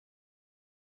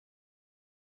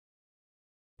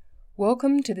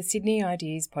Welcome to the Sydney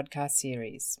Ideas podcast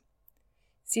series.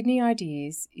 Sydney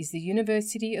Ideas is the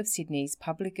University of Sydney's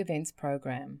public events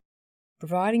program,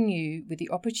 providing you with the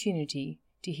opportunity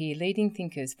to hear leading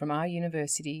thinkers from our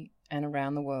university and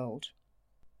around the world.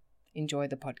 Enjoy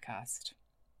the podcast.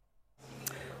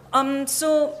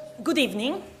 Good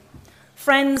evening,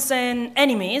 friends and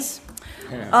enemies.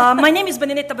 My name is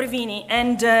Benedetta Brevini,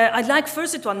 and I'd like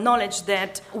first to acknowledge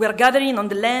that we are gathering on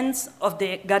the lands of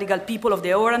the Gadigal people of the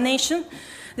Eora Nation,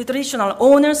 the traditional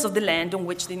owners of the land on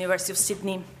which the University of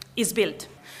Sydney is built.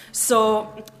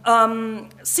 So,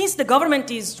 since the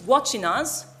government is watching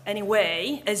us,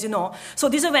 anyway, as you know, so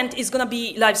this event is going to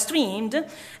be live streamed,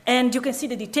 and you can see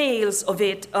the details of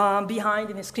it behind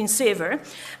in the screensaver.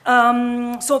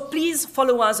 So please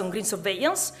follow us on Green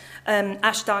Surveillance,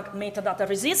 hashtag Metadata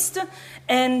Resist,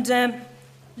 and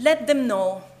let them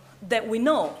know that we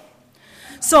know.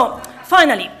 So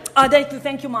finally, I'd like to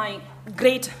thank you, my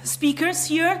great speakers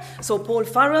here. So Paul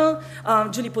Farrell,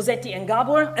 Julie Posetti, and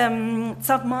Gabor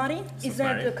Tsavmari. Is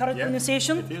that the correct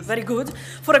pronunciation? Very good.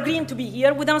 For agreeing to be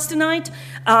here with us tonight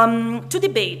to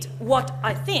debate what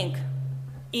I think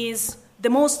is the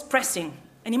most pressing,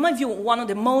 and in my view, one of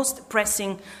the most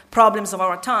pressing problems of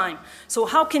our time. So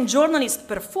how can journalists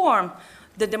perform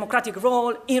the democratic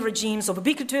role in regimes of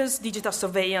ubiquitous digital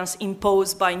surveillance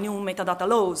imposed by new metadata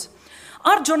laws?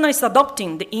 Are journalists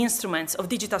adopting the instruments of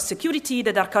digital security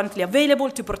that are currently available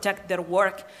to protect their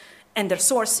work and their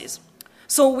sources?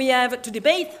 So we have, to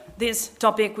debate this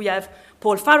topic, we have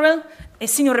Paul Farrell, a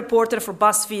senior reporter for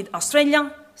BuzzFeed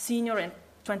Australia, senior and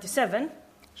 27,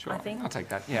 sure, I think. I'll take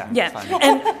that, yeah.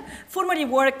 And formerly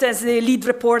worked as the lead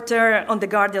reporter on The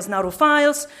Guardian's Nauru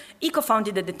Files. He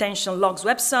co-founded the Detention Logs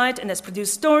website and has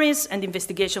produced stories and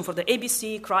investigation for the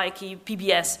ABC, Crikey,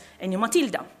 PBS, and New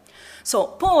Matilda. So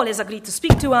Paul has agreed to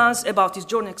speak to us about his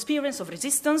journey experience of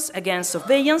resistance against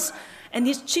surveillance and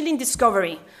his chilling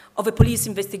discovery of a police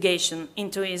investigation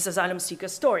into his asylum seeker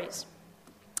stories.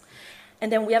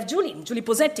 And then we have Julie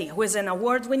Posetti, who is an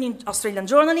award-winning Australian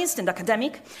journalist and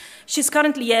academic. She's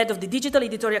currently head of the digital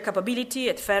editorial capability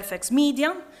at Fairfax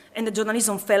Media and a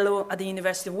journalism fellow at the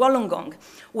University of Wollongong,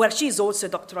 where she is also a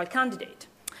doctoral candidate.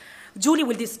 Julie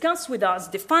will discuss with us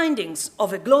the findings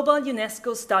of a global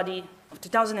UNESCO study of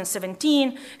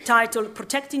 2017 titled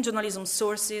Protecting Journalism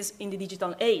Sources in the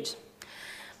Digital Age.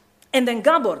 And then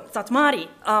Gabor Tsavmari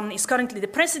is currently the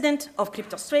president of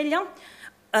Crypto Australia,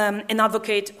 an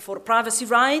advocate for privacy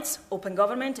rights, open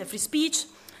government, and free speech.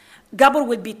 Gabor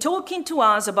will be talking to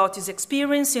us about his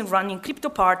experience in running crypto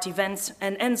party events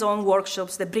and hands-on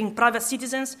workshops that bring private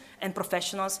citizens and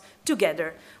professionals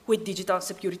together with digital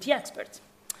security experts.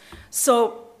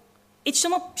 So it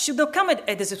should not come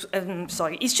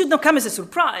as a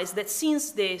surprise that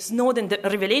since the Snowden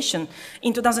revelation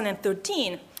in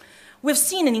 2013, we've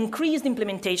seen an increased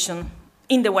implementation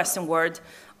in the Western world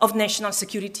of national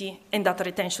security and data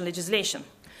retention legislation.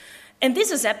 And this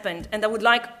has happened, and I would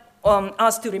like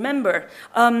us to remember,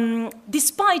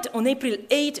 despite on April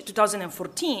 8,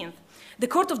 2014, the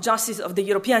Court of Justice of the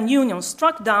European Union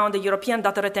struck down the European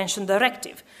Data Retention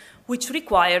Directive, which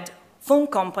required phone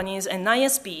companies and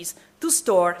ISPs to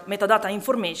store metadata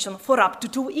information for up to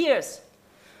 2 years.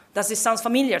 Does this sound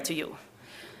familiar to you?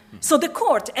 So the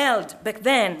court held back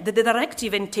then that the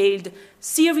directive entailed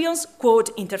serious,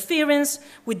 quote, interference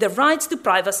with the rights to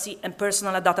privacy and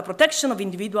personal data protection of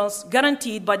individuals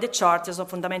guaranteed by the Charters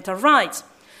of Fundamental Rights,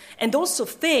 and also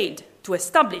failed to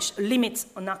establish limits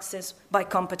on access by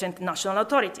competent national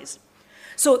authorities.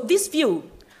 So this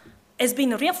view has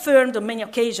been reaffirmed on many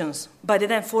occasions by the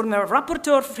then former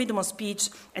Rapporteur for Freedom of Speech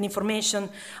and Information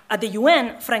at the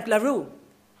UN, Frank LaRue,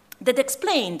 that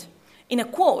explained, in a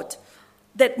quote,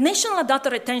 that national data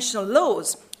retention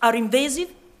laws are invasive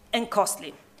and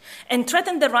costly and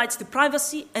threaten the rights to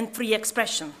privacy and free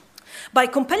expression. By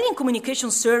compelling communication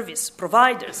service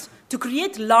providers to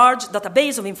create large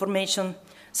databases of information,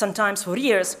 sometimes for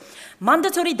years,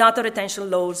 mandatory data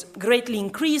retention laws greatly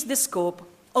increase the scope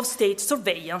of state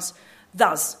surveillance,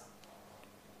 thus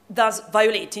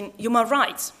violating human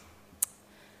rights.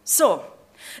 So,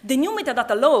 the new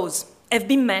metadata laws have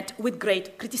been met with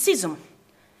great criticism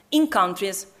in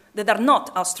countries that are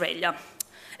not Australia,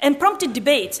 and prompted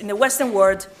debates in the Western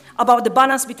world about the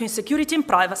balance between security and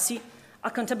privacy,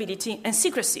 accountability and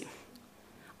secrecy.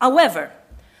 However,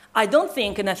 I don't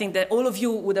think, and I think that all of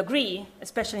you would agree,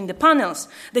 especially in the panels,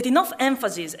 that enough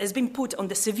emphasis has been put on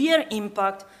the severe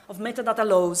impact of metadata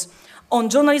laws on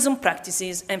journalism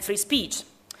practices and free speech.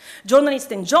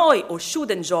 Journalists enjoy or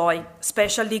should enjoy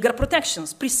special legal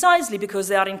protections precisely because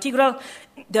they are integral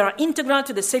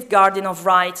to the safeguarding of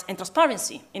rights and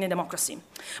transparency in a democracy.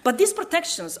 But these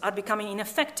protections are becoming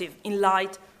ineffective in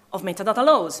light of metadata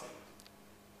laws.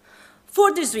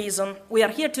 For this reason, we are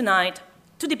here tonight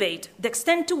to debate the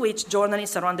extent to which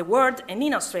journalists around the world and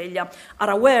in Australia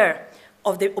are aware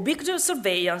of the ubiquitous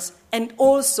surveillance and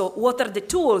also what are the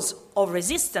tools of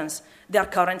resistance they are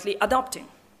currently adopting.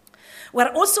 We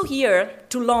are also here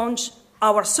to launch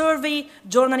our survey,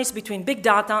 Journalists Between Big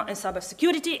Data and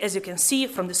Cybersecurity. As you can see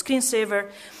from the screensaver,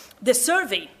 the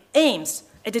survey aims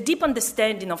at a deep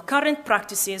understanding of current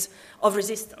practices of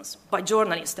resistance by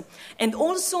journalists, and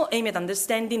also aim at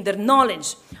understanding their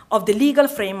knowledge of the legal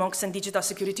frameworks and digital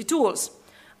security tools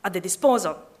at the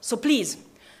disposal. So please,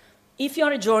 if you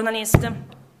are a journalist,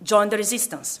 join the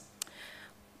resistance.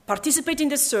 Participate in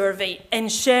the survey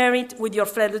and share it with your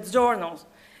fellow journals.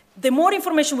 The more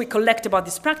information we collect about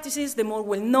these practices, the more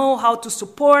we'll know how to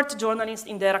support journalists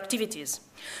in their activities.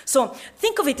 So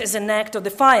think of it as an act of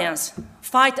defiance.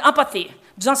 Fight apathy.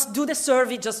 Just do the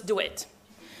survey, just do it.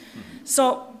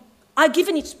 So I've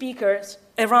given each speaker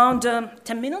around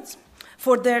 10 minutes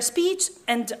for their speech,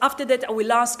 and after that I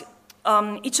will ask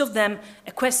each of them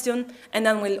a question, and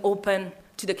then we'll open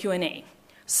to the Q&A.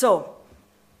 So,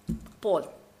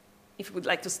 Paul, if you would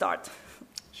like to start.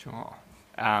 Sure.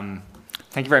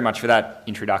 Thank you very much for that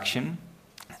introduction.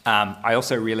 I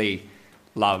also really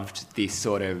loved this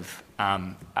sort of,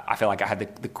 I feel like I had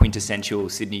the quintessential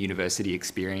Sydney University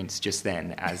experience just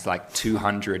then, as like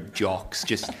 200 jocks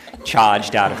just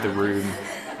charged out of the room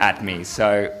at me.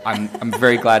 So I'm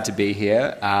very glad to be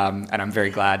here, and I'm very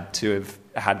glad to have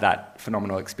had that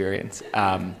phenomenal experience.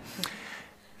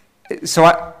 So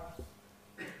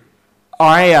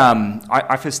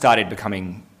I first started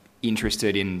becoming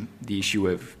interested in the issue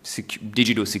of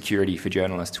digital security for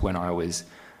journalists when I was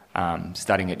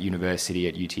studying at university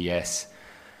at UTS.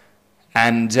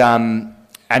 And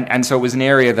so it was an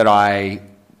area that I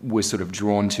was sort of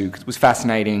drawn to because it was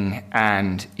fascinating,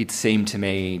 and it seemed to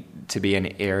me to be an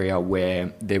area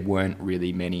where there weren't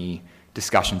really many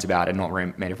discussions about it, not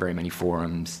very many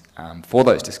forums for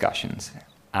those discussions.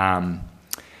 And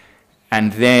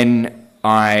then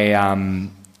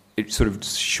sort of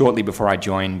shortly before I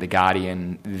joined The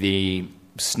Guardian, the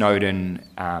Snowden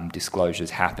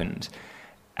disclosures happened.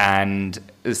 And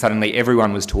suddenly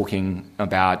everyone was talking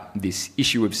about this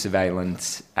issue of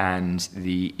surveillance and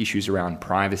the issues around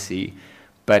privacy.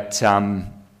 But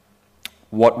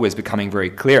what was becoming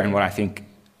very clear, and what I think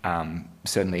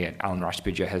certainly Alan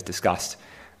Rushbridger has discussed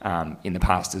in the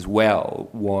past as well,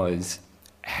 was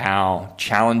how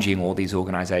challenging all these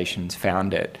organisations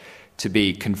found it to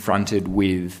be confronted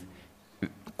with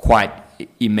quite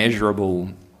immeasurable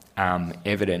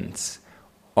evidence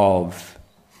of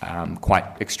quite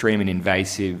extreme and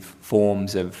invasive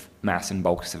forms of mass and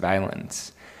bulk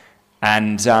surveillance.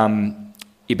 And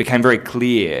it became very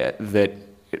clear that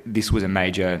this was a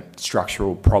major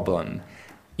structural problem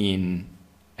in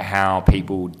how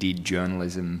people did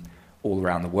journalism all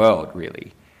around the world,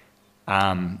 really.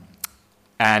 And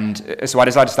so I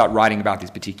decided to start writing about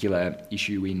this particular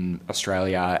issue in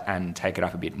Australia and take it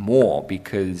up a bit more,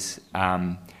 because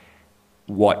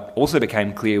what also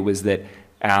became clear was that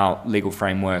our legal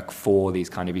framework for these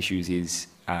kind of issues is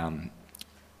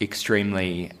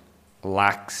extremely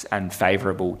lax and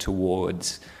favourable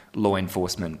towards law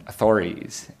enforcement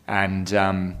authorities. And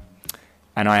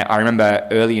I remember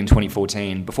early in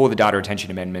 2014, before the data retention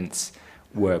amendments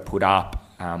were put up,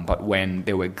 but when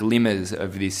there were glimmers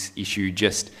of this issue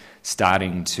just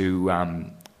starting to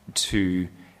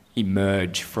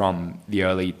emerge from the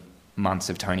early months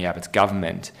of Tony Abbott's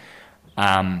government,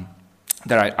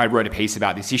 that I wrote a piece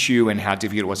about this issue and how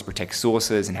difficult it was to protect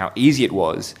sources and how easy it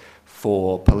was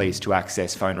for police to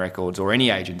access phone records, or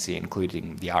any agency,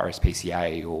 including the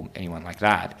RSPCA or anyone like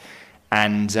that.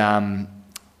 And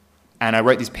I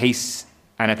wrote this piece,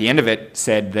 and at the end of it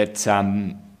said that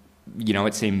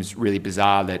it seems really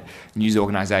bizarre that news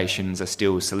organisations are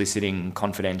still soliciting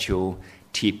confidential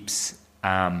tips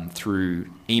through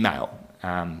email.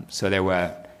 So there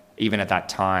were, even at that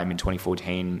time in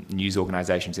 2014, news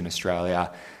organisations in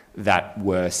Australia that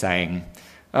were saying,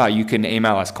 you can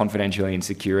email us confidentially and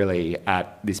securely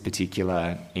at this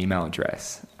particular email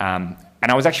address. And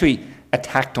I was actually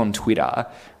attacked on Twitter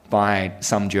by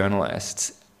some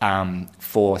journalists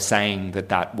for saying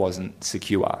that wasn't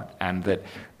secure, and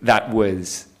that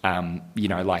was,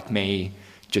 like me,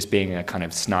 just being a kind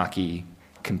of snarky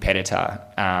competitor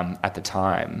at the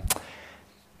time.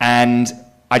 And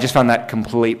I just found that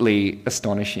completely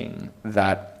astonishing,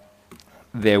 that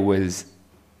there was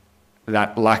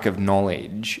that lack of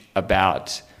knowledge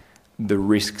about the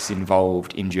risks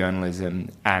involved in journalism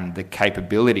and the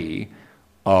capability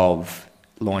of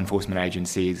law enforcement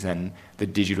agencies and the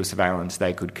digital surveillance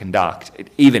they could conduct,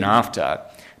 even after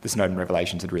the Snowden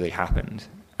revelations had really happened.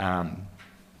 And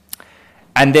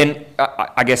then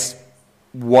I guess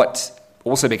what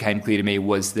also became clear to me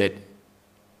was that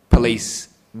police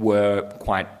were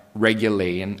quite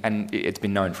regularly, and it's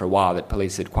been known for a while that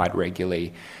police had quite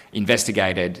regularly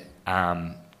investigated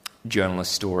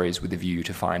journalist stories with a view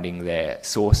to finding their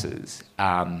sources.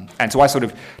 And so I sort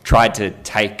of tried to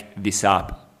take this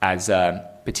up as a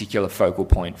particular focal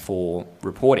point for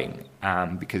reporting,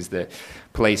 because the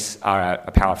police are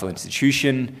a powerful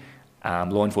institution,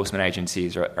 law enforcement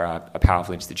agencies are a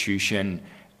powerful institution,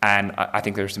 and I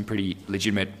think there are some pretty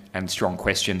legitimate and strong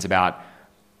questions about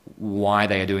why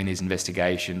they are doing these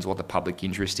investigations, what the public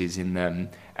interest is in them,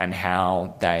 and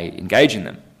how they engage in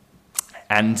them.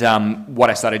 And what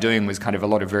I started doing was kind of a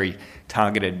lot of very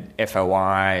targeted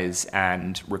FOIs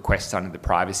and requests under the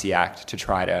Privacy Act to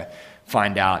try to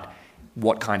find out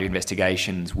what kind of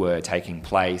investigations were taking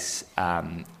place.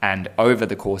 And over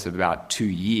the course of about 2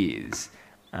 years,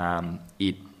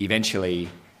 it eventually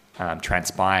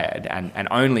transpired and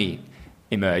only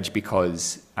emerged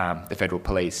because the federal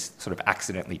police sort of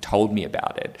accidentally told me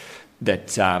about it, that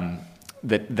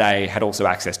they had also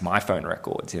accessed my phone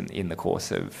records in the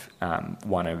course of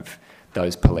one of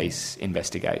those police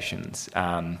investigations.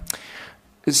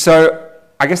 So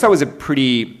I guess that was a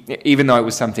pretty, even though it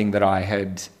was something that I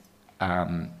had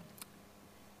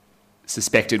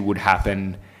suspected would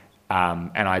happen,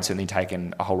 and I'd certainly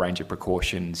taken a whole range of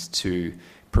precautions to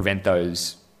prevent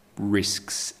those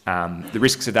risks, the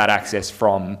risks of that access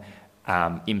from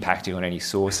impacting on any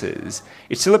sources.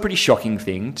 It's still a pretty shocking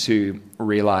thing to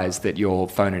realise that your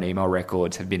phone and email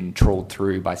records have been trawled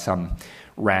through by some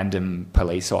random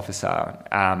police officer,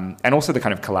 and also the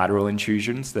kind of collateral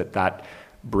intrusions that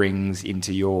brings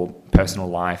into your personal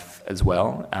life as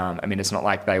well. I mean, it's not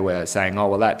like they were saying, oh,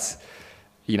 well, that's,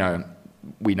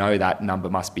 we know that number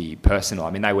must be personal.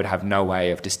 I mean, they would have no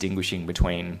way of distinguishing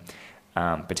between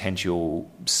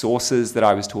potential sources that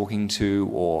I was talking to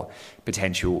or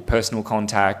potential personal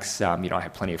contacts. I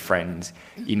have plenty of friends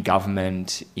in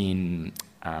government, in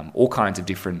all kinds of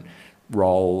different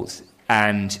roles,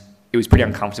 and it was pretty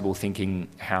uncomfortable thinking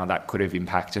how that could have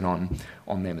impacted on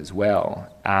them as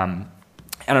well.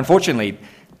 And unfortunately,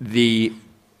 the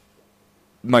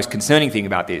most concerning thing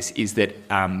about this is that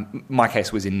my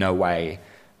case was in no way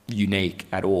unique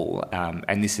at all,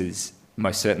 and this has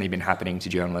most certainly been happening to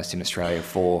journalists in Australia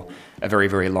for a very,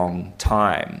 very long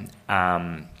time.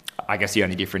 I guess the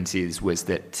only difference was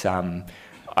that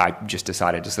I just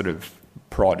decided to sort of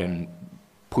prod and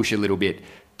push a little bit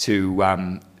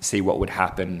to see what would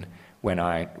happen when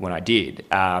I did.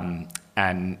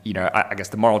 And, I guess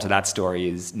the moral to that story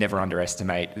is never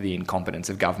underestimate the incompetence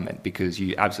of government, because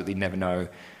you absolutely never know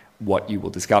what you will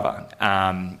discover.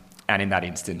 And in that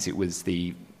instance, it was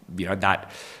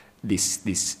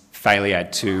this failure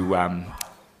to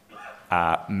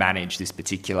manage this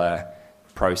particular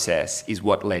process is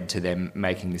what led to them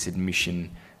making this admission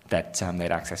that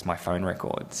they'd accessed my phone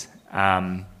records.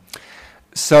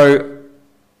 So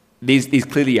these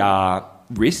clearly are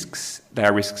risks. They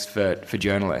are risks for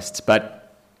journalists,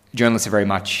 but journalists are very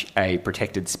much a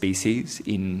protected species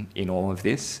in all of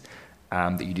this,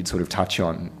 that you did sort of touch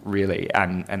on, really,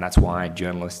 and that's why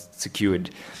journalists secured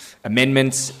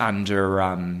amendments under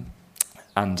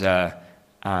the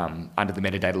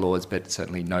metadata laws, but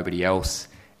certainly nobody else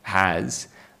has.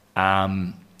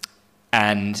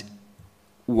 And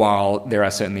while there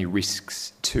are certainly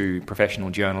risks to professional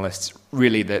journalists,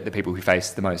 really the people who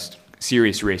face the most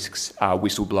serious risks are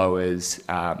whistleblowers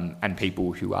and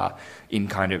people who are in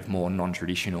kind of more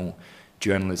non-traditional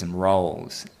journalism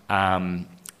roles.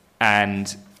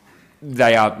 And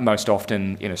they are most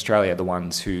often in Australia the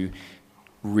ones who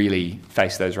really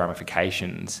face those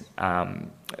ramifications.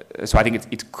 So I think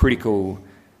it's critical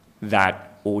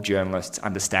that all journalists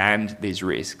understand these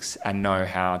risks and know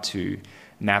how to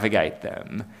navigate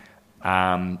them,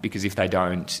 because if they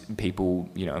don't, people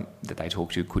that they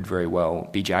talk to could very well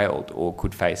be jailed or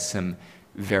could face some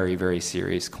very, very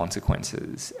serious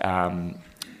consequences.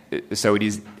 So it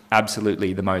is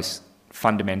absolutely the most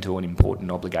fundamental and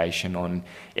important obligation on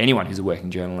anyone who's a working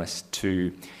journalist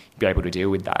to be able to deal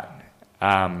with that.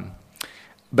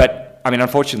 But I mean,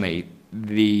 unfortunately,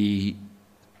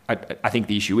 I think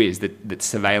the issue is that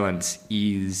surveillance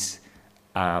is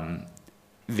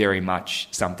very much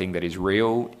something that is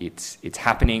real. It's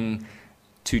happening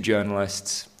to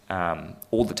journalists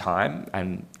all the time,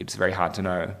 and it's very hard to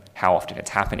know how often it's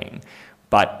happening.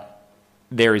 But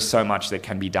there is so much that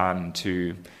can be done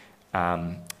to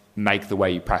make the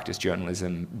way you practice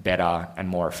journalism better and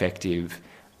more effective,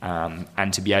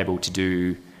 and to be able to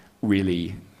do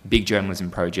really big journalism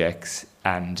projects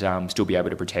and still be able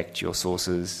to protect your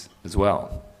sources as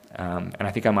well. And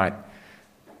I think I might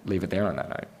leave it there on that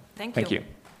note. Thank you.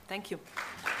 Thank you.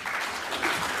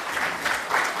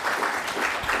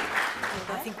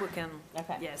 I think we can.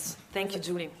 Okay. Yes. Thank you,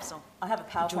 Julie. So I have a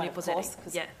PowerPoint, of course,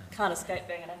 because can't escape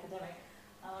being an academic.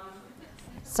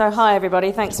 So hi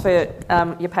everybody, thanks for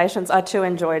your patience. I too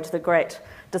enjoyed the great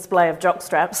display of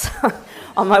jockstraps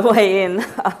on my way in.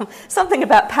 Something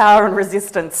about power and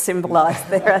resistance symbolised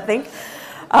there, I think.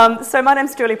 So my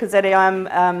name's Julie Pizzetti. I'm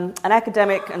an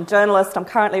academic and journalist. I'm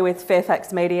currently with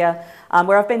Fairfax Media,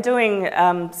 where I've been doing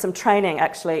some training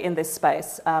actually in this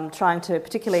space, trying to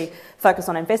particularly focus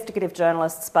on investigative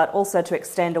journalists, but also to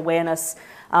extend awareness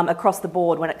across the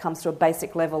board when it comes to a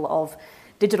basic level of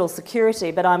digital security.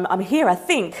 But I'm here, I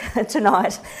think,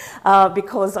 tonight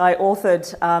because I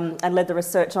authored and led the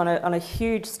research on a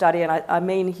huge study, and I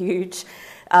mean huge,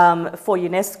 for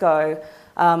UNESCO,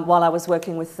 while I was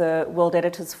working with the World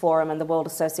Editors Forum and the World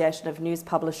Association of News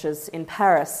Publishers in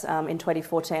Paris in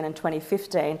 2014 and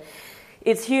 2015.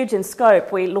 It's huge in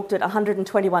scope. We looked at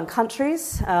 121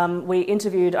 countries. We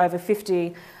interviewed over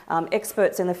 50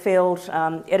 experts in the field,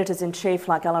 editors-in-chief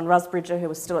like Alan Rusbridger, who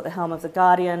was still at the helm of The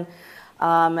Guardian,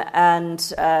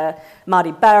 and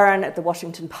Marty Barron at the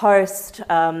Washington Post,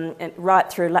 and right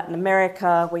through Latin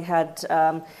America. We had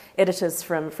editors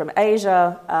from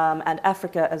Asia and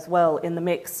Africa as well in the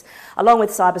mix, along with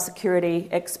cybersecurity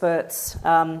experts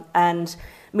and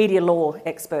media law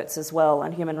experts as well,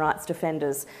 and human rights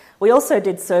defenders. We also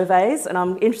did surveys, and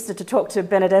I'm interested to talk to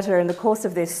Benedetta in the course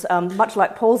of this, much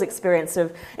like Paul's experience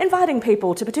of inviting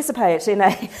people to participate in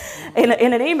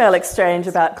an email exchange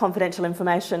about confidential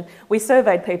information. We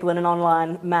surveyed people in an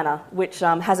online manner, which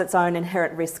has its own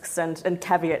inherent risks and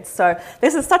caveats. So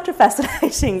this is such a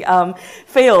fascinating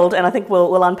field, and I think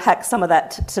we'll unpack some of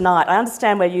that tonight. I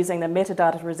understand we're using the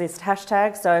Metadata Resist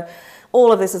hashtag, so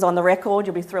all of this is on the record.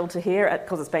 You'll be thrilled to hear it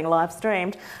because it's being live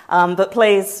streamed. But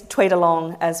please tweet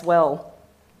along as well.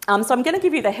 So I'm going to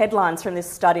give you the headlines from this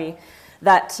study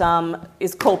that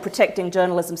is called Protecting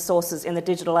Journalism Sources in the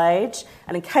Digital Age.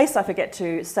 And in case I forget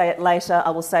to say it later, I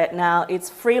will say it now. It's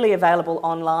freely available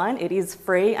online. It is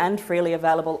free and freely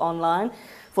available online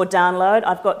for download.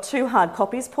 I've got 2 hard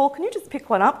copies. Paul, can you just pick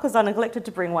one up? Because I neglected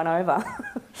to bring one over.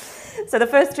 So the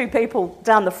first 2 people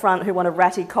down the front who want a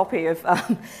ratty copy of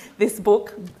this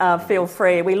book, feel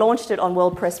free. We launched it on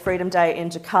World Press Freedom Day in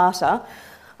Jakarta.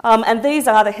 And these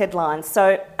are the headlines.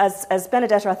 So as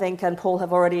Benedetta, I think, and Paul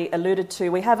have already alluded to,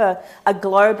 we have a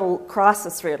global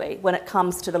crisis, really, when it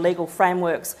comes to the legal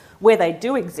frameworks where they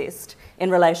do exist in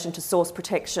relation to source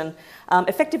protection,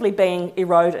 effectively being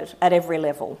eroded at every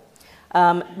level.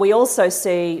 We also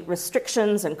see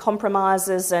restrictions and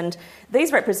compromises, and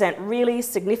these represent really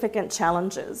significant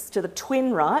challenges to the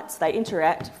twin rights. They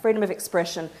interact, freedom of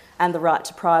expression and the right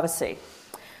to privacy.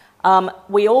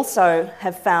 We also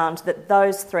have found that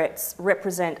those threats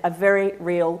represent a very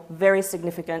real, very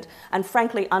significant and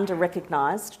frankly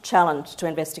under-recognised challenge to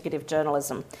investigative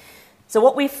journalism. So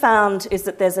what we found is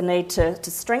that there's a need to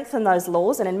strengthen those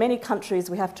laws, and in many countries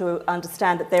we have to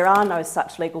understand that there are no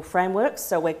such legal frameworks,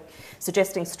 so we're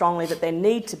suggesting strongly that there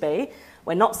need to be.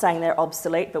 We're not saying they're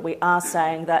obsolete, but we are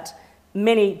saying that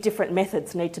many different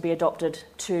methods need to be adopted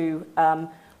to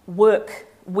work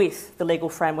with the legal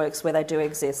frameworks where they do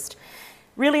exist.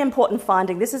 Really important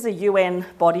finding, this is a UN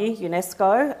body,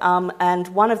 UNESCO, and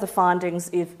one of the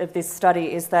findings of this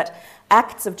study is that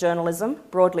acts of journalism,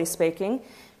 broadly speaking,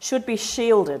 should be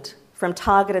shielded from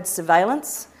targeted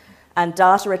surveillance and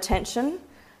data retention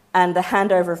and the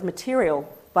handover of material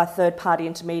by third-party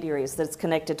intermediaries that's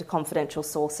connected to confidential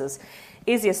sources.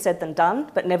 Easier said than done,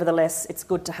 but nevertheless it's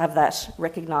good to have that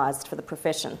recognised for the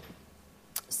profession.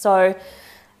 So,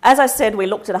 as I said, we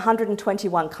looked at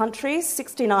 121 countries,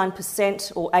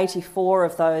 69% or 84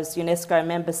 of those UNESCO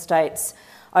member states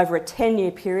over a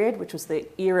 10-year period, which was the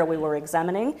era we were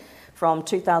examining, from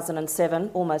 2007,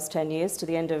 almost 10 years, to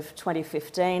the end of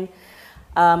 2015.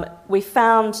 We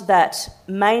found that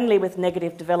mainly with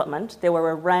negative development, there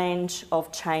were a range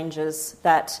of changes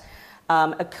that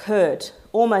occurred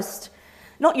almost,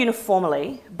 not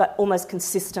uniformly, but almost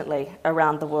consistently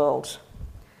around the world.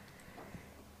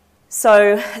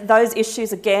 So those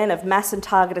issues, again, of mass and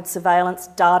targeted surveillance,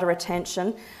 data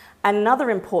retention, and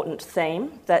another important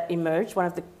theme that emerged, one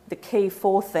of the key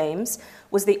 4 themes,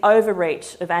 was the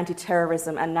overreach of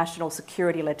anti-terrorism and national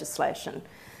security legislation.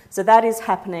 So that is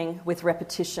happening with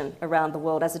repetition around the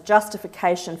world as a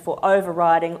justification for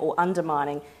overriding or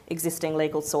undermining existing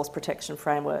legal source protection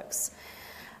frameworks.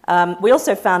 We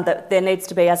also found that there needs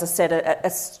to be, as I said, a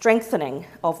strengthening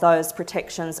of those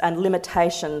protections and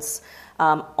limitations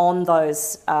on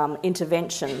those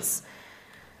interventions.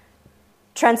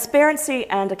 Transparency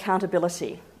and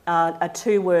accountability are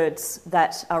two words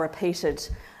that are repeated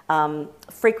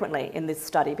frequently in this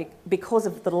study because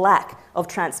of the lack of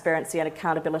transparency and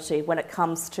accountability when it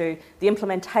comes to the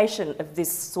implementation of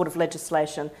this sort of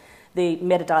legislation, the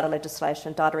metadata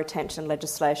legislation, data retention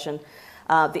legislation,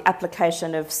 the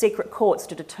application of secret courts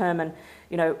to determine,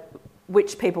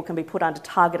 which people can be put under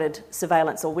targeted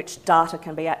surveillance or which data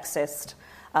can be accessed.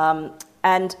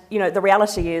 The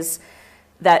reality is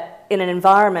that in an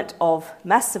environment of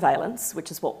mass surveillance, which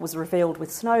is what was revealed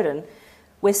with Snowden,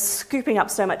 we're scooping up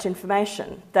so much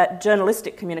information that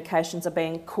journalistic communications are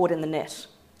being caught in the net.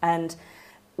 And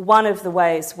one of the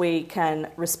ways we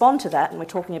can respond to that, and we're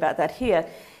talking about that here,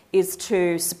 is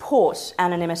to support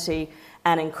anonymity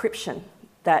and encryption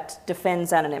that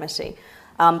defends anonymity.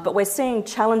 But we're seeing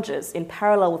challenges in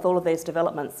parallel with all of these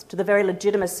developments to the very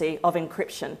legitimacy of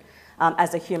encryption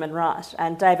as a human right.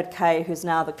 And David Kay, who's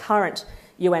now the current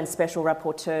UN Special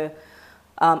Rapporteur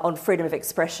on freedom of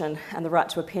expression and the right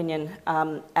to opinion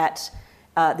at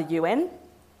the UN,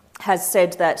 has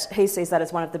said that he sees that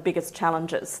as one of the biggest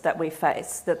challenges that we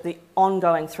face, that the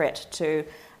ongoing threat to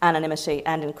anonymity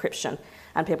and encryption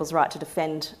and people's right to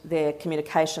defend their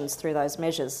communications through those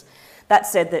measures. That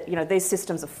said, that these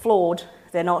systems are flawed,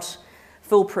 they're not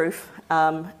foolproof,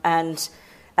 and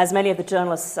as many of the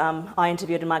journalists I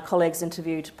interviewed and my colleagues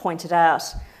interviewed pointed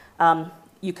out,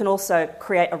 you can also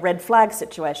create a red flag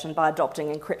situation by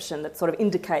adopting encryption that sort of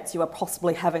indicates you are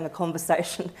possibly having a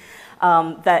conversation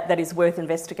that is worth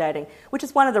investigating, which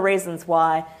is one of the reasons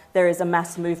why there is a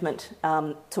mass movement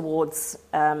towards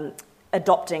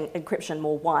adopting encryption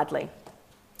more widely.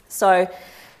 So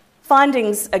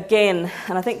findings, again,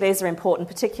 and I think these are important,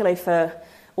 particularly for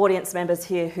audience members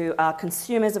here who are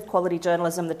consumers of quality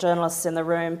journalism, the journalists in the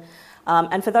room,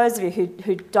 and for those of you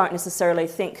who don't necessarily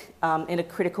think in a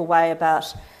critical way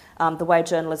about the way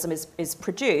journalism is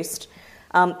produced,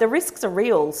 the risks are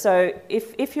real. So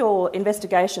if your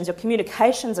investigations, your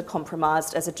communications are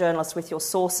compromised as a journalist with your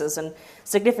sources, and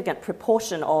significant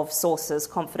proportion of sources,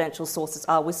 confidential sources,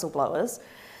 are whistleblowers,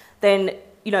 then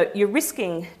you're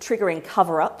risking triggering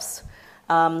cover-ups.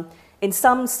 In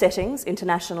some settings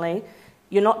internationally,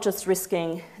 you're not just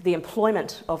risking the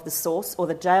employment of the source or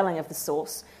the jailing of the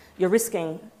source, you're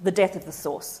risking the death of the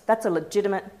source. That's a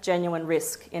legitimate, genuine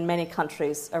risk in many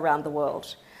countries around the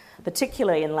world,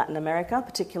 particularly in Latin America,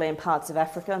 particularly in parts of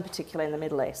Africa, and particularly in the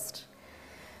Middle East.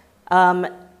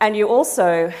 And you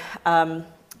also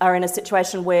are in a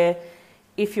situation where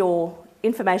if your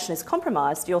information is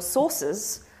compromised, your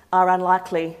sources are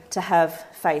unlikely to have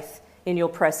faith in your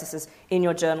processes, in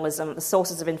your journalism. The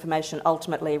sources of information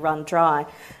ultimately run dry.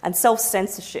 And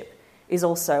self-censorship is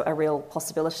also a real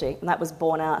possibility. And that was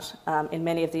borne out in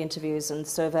many of the interviews and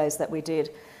surveys that we did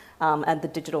and the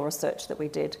digital research that we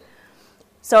did.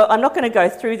 So I'm not going to go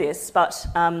through this, but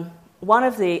one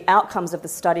of the outcomes of the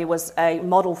study was a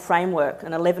model framework,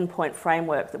 an 11-point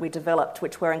framework that we developed,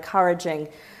 which we're encouraging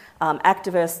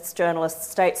activists, journalists,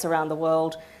 states around the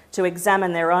world to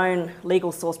examine their own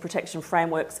legal source protection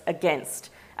frameworks against,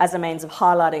 as a means of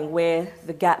highlighting where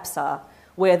the gaps are,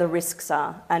 where the risks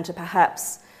are, and to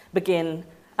perhaps begin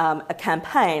a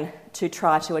campaign to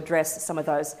try to address some of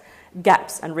those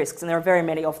gaps and risks. And there are very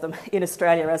many of them in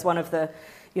Australia as one of the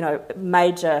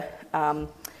major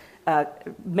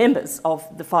members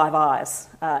of the Five Eyes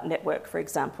network, for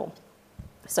example.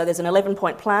 So there's an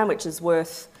 11-point plan which is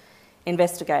worth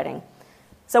investigating.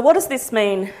 So what does this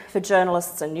mean for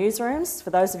journalists and newsrooms? For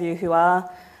those of you who are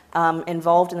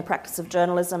involved in the practice of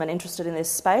journalism and interested in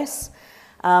this space,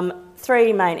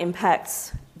 three main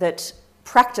impacts: that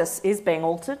practice is being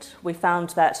altered. We found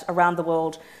that around the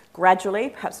world gradually,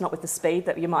 perhaps not with the speed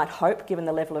that you might hope given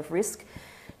the level of risk,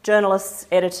 journalists,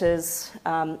 editors,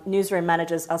 newsroom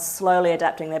managers are slowly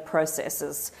adapting their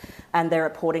processes and their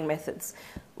reporting methods.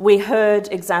 We heard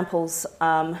examples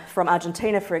from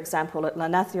Argentina, for example, at La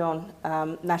Nación,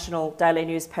 national daily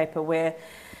newspaper, where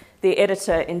the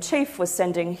editor-in-chief was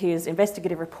sending his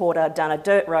investigative reporter down a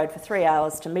dirt road for 3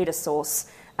 hours to meet a source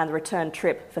and the return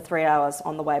trip for 3 hours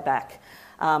on the way back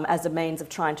as a means of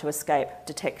trying to escape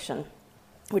detection,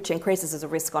 which increases as a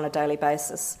risk on a daily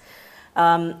basis.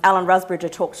 Alan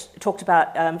Rusbridger talked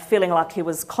about feeling like he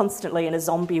was constantly in a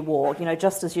zombie war.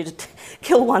 Just as you'd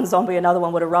kill one zombie, another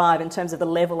one would arrive in terms of the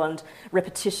level and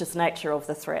repetitious nature of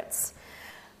the threats.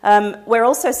 We're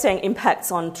also seeing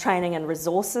impacts on training and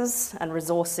resources and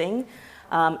resourcing.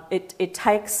 It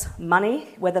takes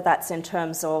money, whether that's in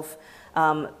terms of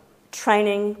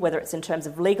training, whether it's in terms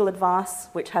of legal advice,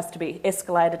 which has to be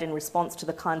escalated in response to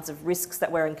the kinds of risks that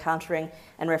we're encountering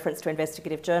in reference to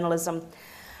investigative journalism,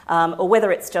 or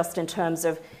whether it's just in terms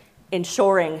of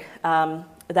ensuring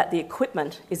that the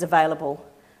equipment is available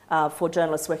for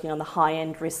journalists working on the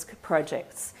high-end risk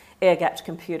projects, air-gapped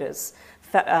computers,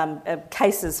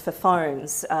 cases for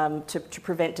phones to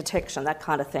prevent detection, that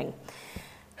kind of thing.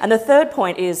 And the third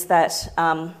point is that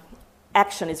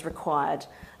action is required.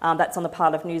 That's on the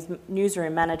part of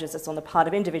newsroom managers, it's on the part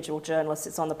of individual journalists,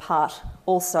 it's on the part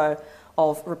also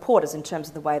of reporters in terms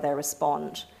of the way they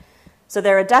respond. So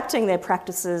they're adapting their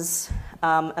practices,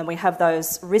 and we have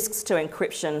those risks to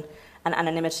encryption and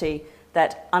anonymity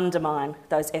that undermine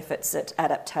those efforts at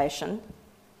adaptation.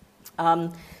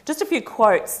 Just a few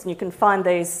quotes, and you can find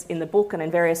these in the book and in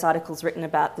various articles written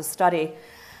about the study,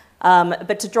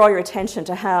 but to draw your attention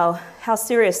to how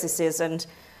serious this is and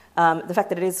the fact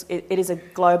that it is a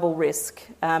global risk.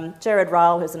 Gerard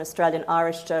Ryle, who's an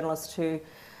Australian-Irish journalist who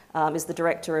is the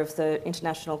director of the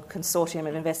International Consortium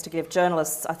of Investigative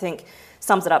Journalists, I think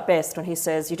sums it up best when he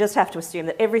says, you just have to assume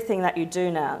that everything that you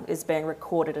do now is being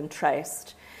recorded and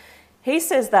traced. He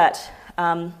says that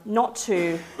not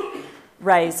to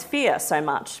raise fear so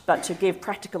much, but to give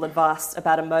practical advice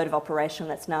about a mode of operation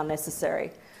that's now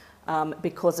necessary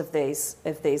because of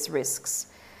these risks.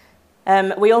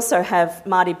 We also have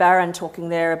Marty Barron talking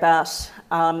there about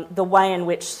the way in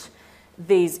which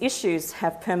these issues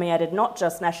have permeated not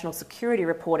just national security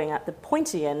reporting at the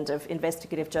pointy end of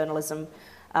investigative journalism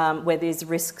where these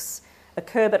risks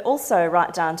occur, but also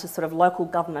right down to sort of local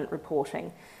government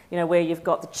reporting, where you've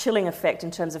got the chilling effect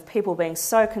in terms of people being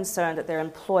so concerned that their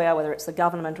employer, whether it's the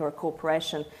government or a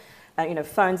corporation,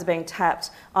 phones are being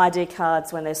tapped, ID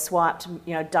cards when they're swiped,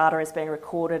 data is being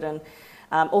recorded, and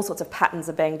all sorts of patterns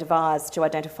are being devised to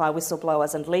identify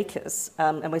whistleblowers and leakers.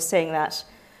 And we're seeing that,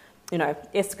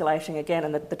 escalating again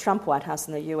in the Trump White House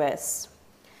in the US.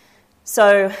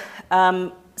 So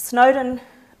Snowden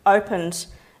opened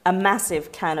a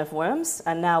massive can of worms,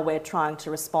 and now we're trying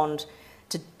to respond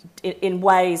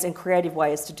in creative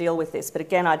ways to deal with this. But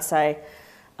again, I'd say,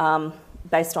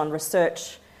 based on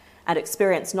research and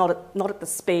experience, not at the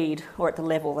speed or at the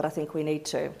level that I think we need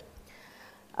to.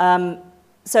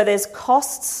 So there's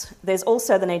costs, there's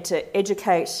also the need to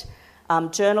educate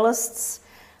journalists,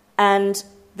 and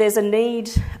there's a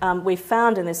need, we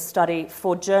found in this study,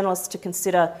 for journalists to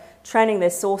consider training their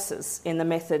sources in the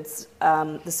methods,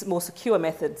 the more secure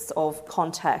methods of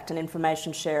contact and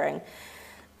information sharing.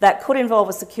 That could involve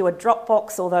a secure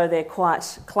Dropbox, although they're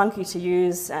quite clunky to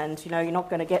use, and you're not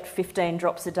going to get 15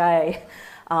 drops a day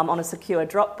on a secure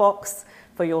Dropbox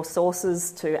for your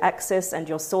sources to access, and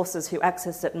your sources who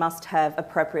access it must have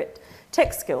appropriate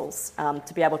tech skills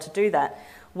to be able to do that.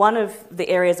 One of the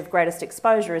areas of greatest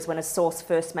exposure is when a source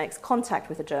first makes contact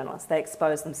with a journalist. They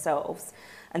expose themselves.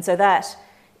 And so that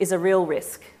is a real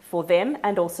risk for them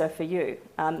and also for you.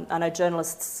 I know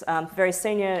journalists, very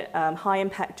senior,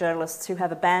 high-impact journalists who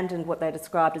have abandoned what they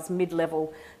described as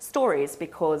mid-level stories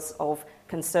because of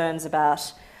concerns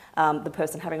about the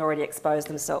person having already exposed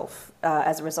themselves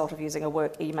as a result of using a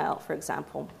work email, for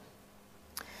example.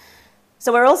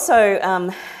 So we're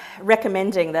also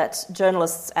recommending that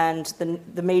journalists and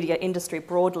the media industry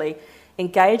broadly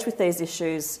engage with these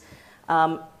issues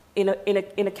in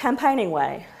a campaigning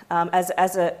way as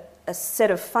a set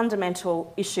of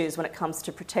fundamental issues when it comes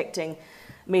to protecting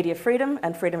media freedom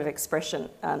and freedom of expression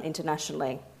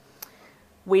internationally.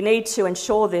 We need to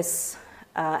ensure this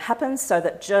happens so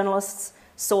that journalists,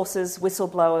 sources,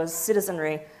 whistleblowers,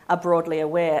 citizenry are broadly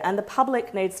aware, and the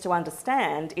public needs to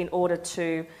understand in order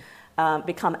to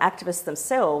become activists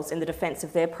themselves in the defence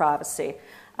of their privacy,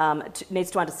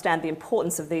 needs to understand the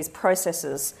importance of these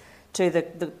processes to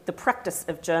the practice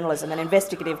of journalism and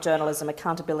investigative journalism,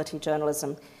 accountability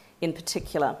journalism in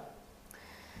particular.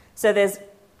 So there's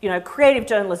creative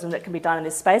journalism that can be done in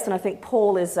this space, and I think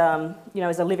Paul is a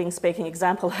living, speaking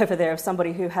example over there of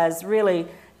somebody who has really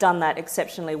done that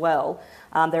exceptionally well.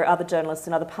 There are other journalists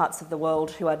in other parts of the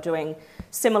world who are doing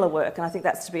similar work, and I think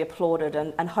that's to be applauded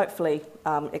and hopefully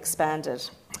expanded.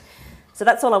 So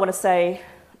that's all I want to say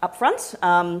up front,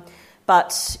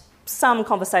 but some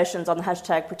conversations on the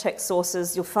hashtag Protect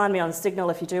Sources. You'll find me on Signal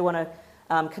if you do want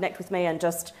to connect with me, and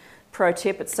just pro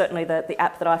tip, it's certainly the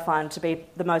app that I find to be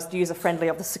the most user-friendly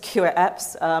of the secure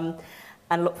apps,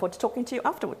 and look forward to talking to you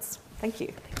afterwards. Thank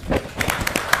you.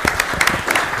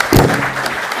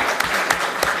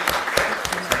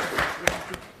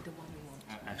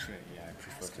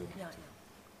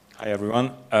 Hi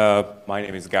everyone, my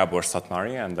name is Gábor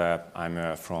Szatmári and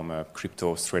I'm from Crypto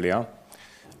Australia.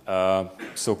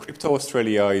 So Crypto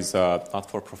Australia is a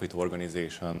not-for-profit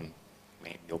organization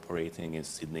mainly operating in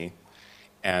Sydney,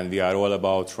 and we are all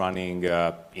about running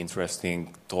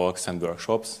interesting talks and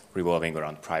workshops revolving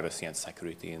around privacy and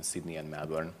security in Sydney and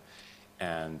Melbourne.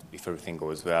 And if everything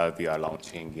goes well, we are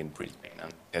launching in Brisbane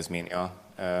and Tasmania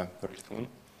very soon.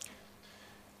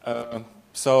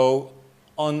 So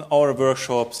on our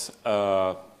workshops,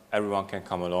 everyone can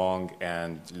come along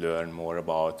and learn more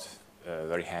about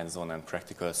very hands-on and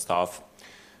practical stuff.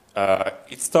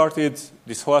 This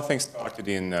whole thing started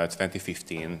in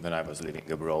 2015 when I was living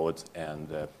abroad, and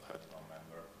I was a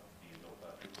member of the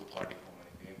local crypto party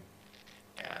community.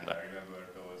 And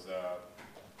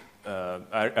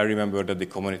I remember that the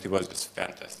community was just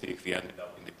fantastic. We ended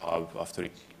up in the pub after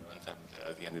each event,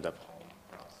 and we ended up home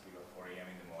around 3 or 4 a.m.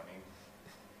 in the morning.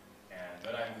 And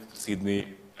when I moved to Sydney,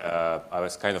 I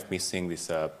was kind of missing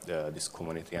this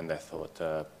community, and I thought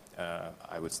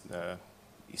I would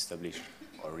establish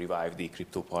or revive the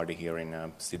crypto party here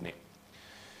in Sydney.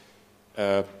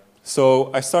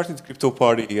 So I started crypto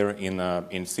party here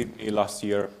in Sydney last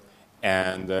year,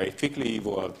 and it quickly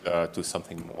evolved to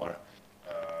something more.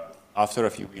 After a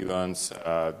few events,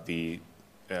 we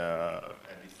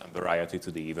added some variety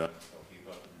to the event, so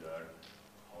people could learn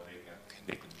how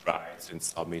they could write and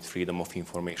submit freedom of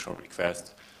information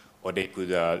requests, or they could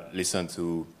listen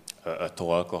to a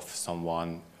talk of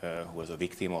someone who was a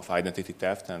victim of identity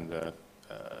theft, and our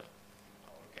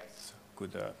guests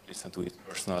could listen to his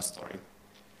personal story.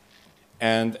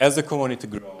 And as the community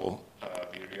grew,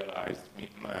 we realized,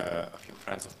 a few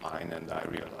friends of mine and I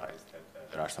realized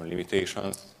that there are some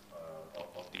limitations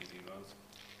of these events,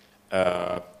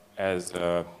 as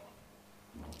there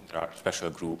are special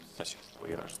groups such as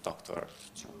lawyers,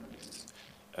 doctors, journalists,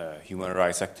 human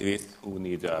rights activists who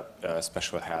need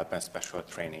special help and special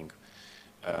training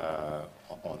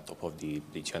on top of the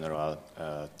general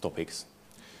topics.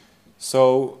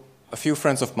 So a few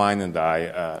friends of mine and I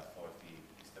thought we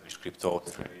established Crypto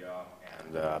Australia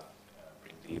and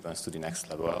bring the events to the next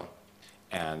level,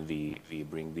 and we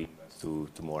bring the events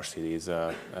to more cities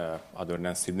other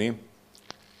than Sydney.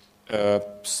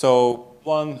 So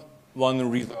one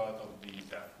result of these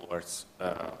efforts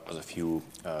was a few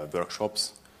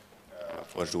workshops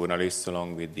for journalists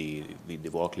along with the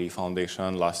Walkley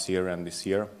Foundation last year and this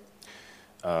year.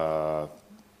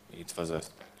 It was a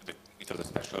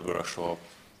special workshop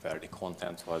where the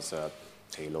content was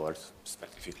tailored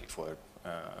specifically for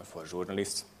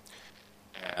journalists,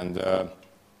 and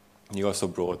he also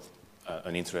brought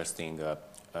an interesting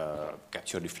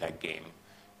capture the flag game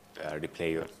where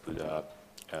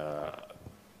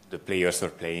the players were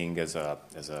playing as a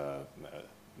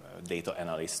data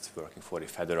analyst working for the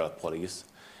federal police,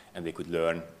 and they could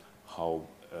learn how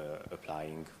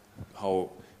applying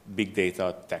big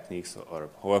data techniques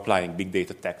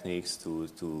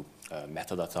to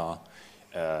metadata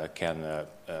can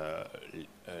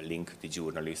link the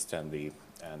journalist and the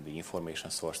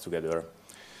information source together.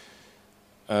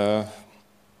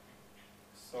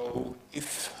 So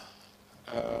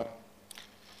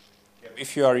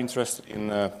if you are interested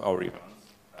in our event,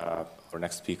 our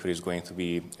next speaker is going to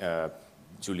be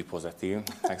Julie Posetti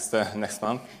next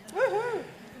month.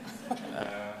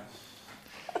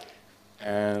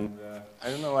 And I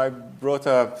don't know, I brought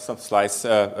some slides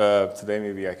today.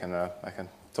 Maybe I can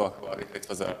talk about it. It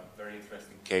was a very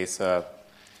interesting case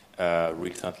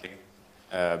recently,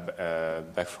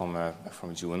 back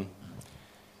from June.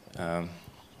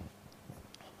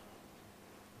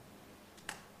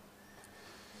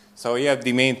 So yeah,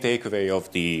 the main takeaway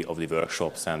of the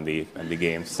workshops and the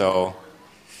games. So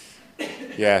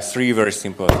yeah, 3 very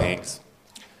simple things.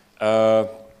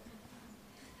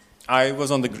 I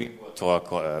was on the Greenwald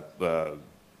talk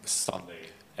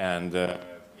Sunday, and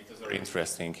it was very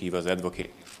interesting. He was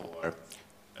advocating for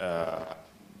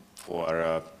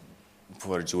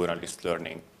journalists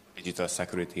learning digital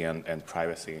security and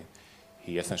privacy.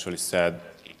 He essentially said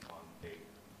that he can't take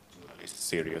journalists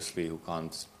seriously who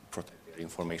can't protect their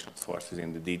information sources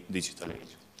in the digital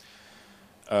age.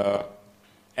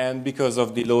 And because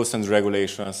of the laws and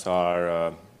regulations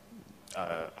are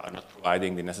not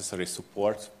providing the necessary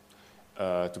support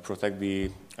to protect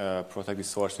the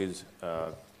sources,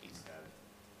 he said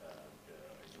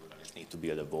journalists need to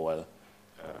build a wall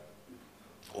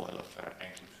of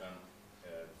encryption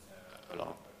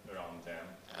around them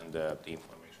and the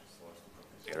information source to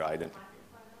protect their identity.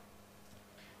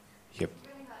 Yep.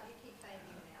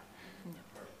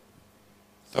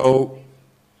 So,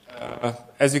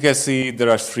 as you can see, there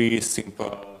are 3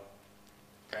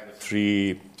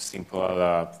 3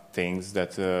 simple things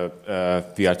that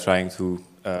we are trying to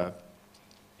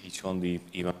teach on the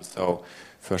event. So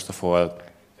first of all,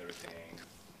 everything,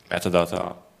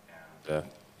 metadata,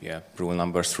 and rule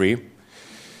number 3.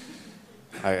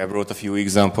 I brought a few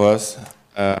examples.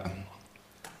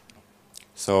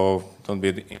 So don't be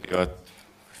idiot.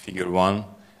 Figure 1.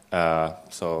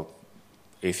 So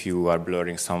if you are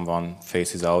blurring someone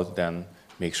faces out, then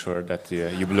make sure that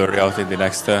you blur it out in the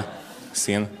next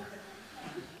scene.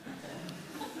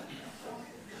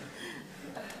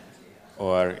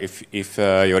 Or if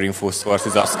your info source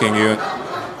is asking you.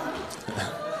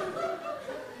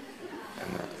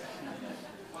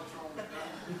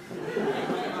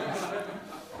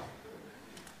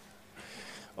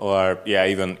 Or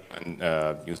even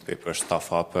newspaper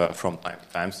stuff up from time to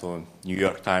time. So New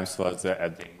York Times was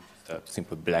adding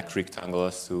simple black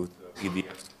rectangles to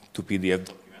PDF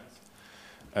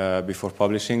documents before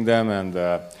publishing them, and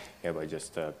by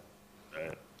just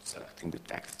selecting the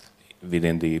text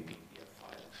within the PDF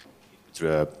file, it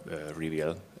would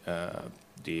reveal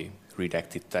the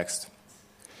redacted text.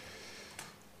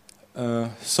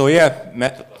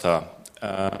 Metadata.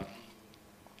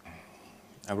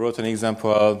 I wrote an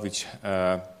example which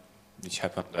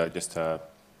happened just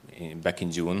back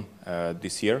in June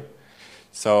this year.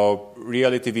 So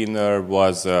Reality Winner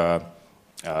was a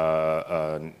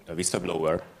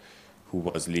whistleblower who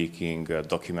was leaking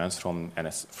documents from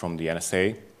the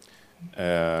NSA,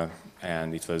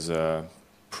 and it was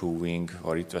proving,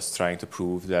 or it was trying to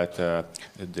prove that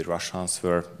the Russians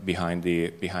were behind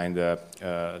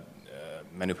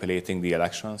manipulating the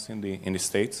elections in the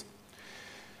States.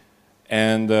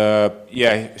 And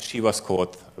she was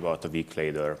caught about a week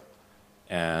later,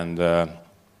 and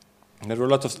there were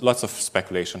lots of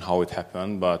speculation how it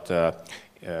happened. But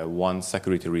one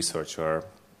security researcher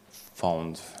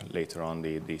found later on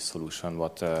the solution.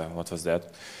 What was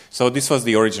that? So this was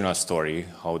the original story,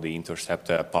 how The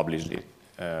Intercept published it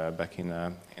back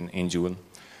in June.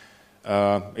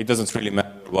 It doesn't really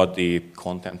matter what the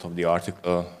content of the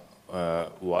article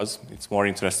was. It's more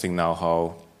interesting now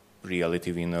how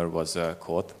Reality Winner was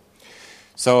caught.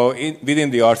 So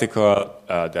within the article,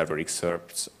 there were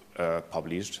excerpts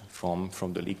published from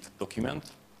the leaked document,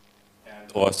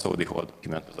 and also the whole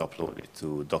document was uploaded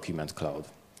to Document Cloud.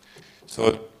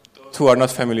 So those who are not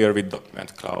familiar with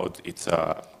Document Cloud, it's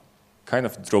a kind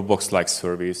of Dropbox-like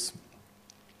service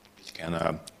which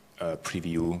can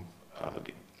preview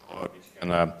or which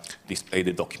can display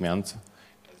the document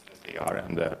as they are,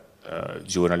 and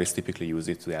journalists typically use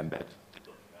it to embed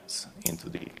into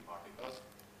the articles.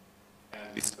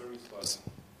 And this service was...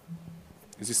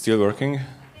 Is it still working? I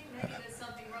think maybe there's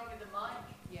something wrong with the mic.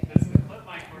 Yeah, that's the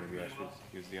mic working. Maybe I should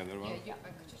use the other one. Yeah,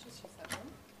 could you just use that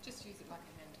one? Just use it like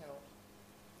a handheld.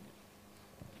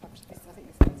 I think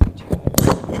this one's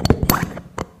good.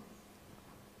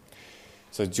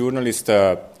 So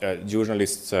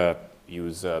journalists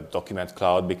use Document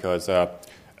Cloud because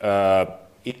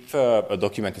if a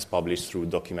document is published through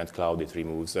Document Cloud, it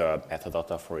removes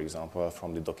metadata, for example,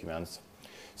 from the documents.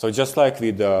 So just like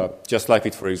with,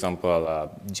 for example,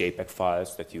 JPEG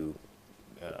files that you,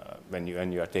 when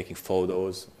you are taking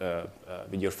photos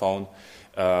with your phone,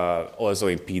 also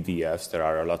in PDFs there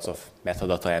are lots of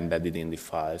metadata embedded in the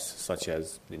files, such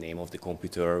as the name of the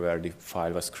computer where the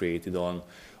file was created on,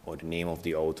 or the name of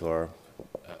the author,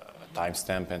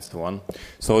 timestamp, and so on.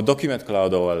 So Document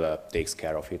Cloud all takes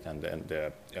care of it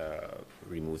and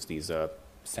removes these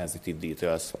sensitive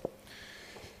details.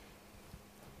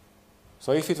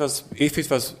 So if it was,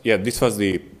 this was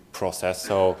the process.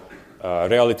 So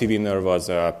Reality Winner was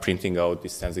printing out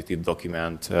this sensitive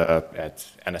document at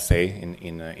NSA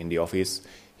in the office.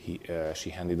 She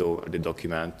handed over the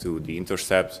document to The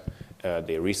Intercept.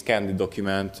 They rescanned the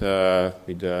document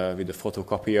with the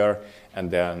photocopier,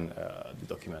 and then the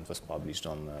document was published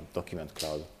on Document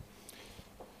Cloud.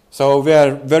 So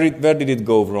where did it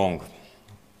go wrong?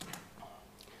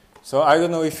 So I don't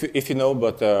know if you know,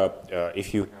 but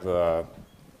if you have a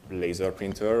laser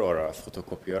printer or a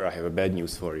photocopier, I have a bad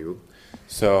news for you.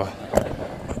 So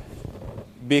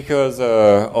because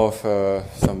of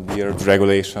some weird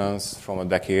regulations from a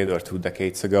decade or 2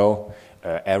 decades ago,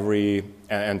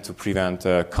 and to prevent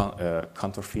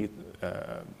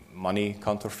money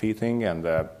counterfeiting and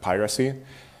piracy,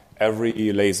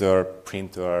 every laser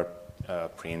printer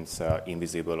prints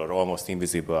invisible or almost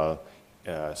invisible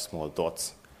small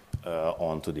dots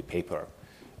onto the paper.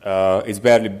 It's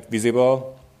barely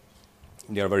visible.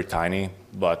 They are very tiny,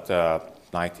 but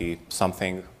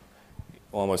 90-something,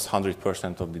 almost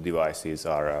 100% of the devices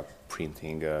are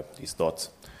printing these dots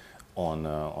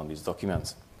on these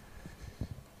documents.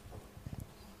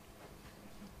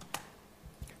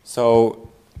 So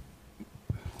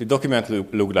the document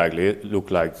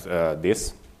looked like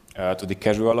this to the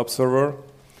casual observer.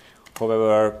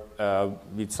 However,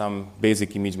 with some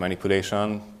basic image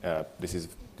manipulation,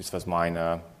 this was mine.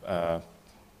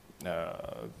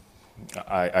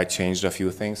 I changed a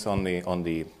few things from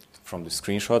the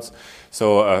screenshots.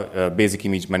 So basic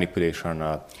image manipulation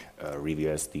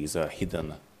reveals these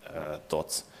hidden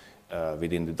dots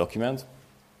within the document.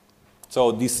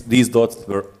 So these dots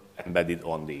were embedded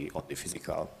on the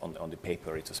physical on the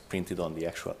paper. It was printed on the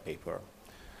actual paper.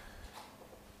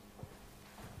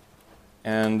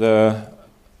 And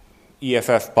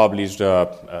EFF published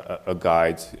a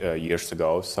guide years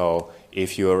ago. So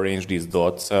if you arrange these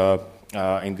dots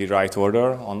in the right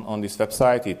order on this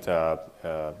website,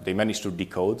 they managed to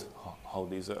decode how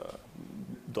these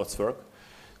dots work.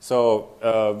 So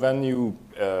when you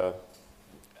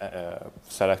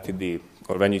selected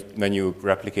when you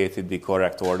replicated the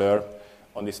correct order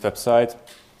on this website,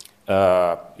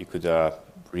 you could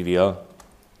reveal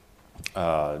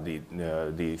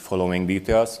the following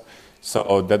details.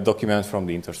 So that document from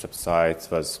the Intercept site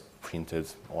was printed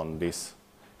on this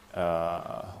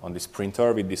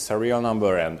printer with this serial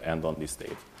number and on this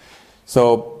date.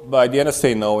 So by the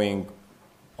NSA knowing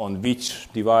on which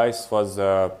device was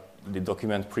the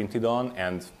document printed on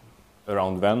and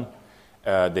around when,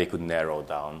 they could narrow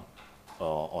down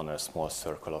on a small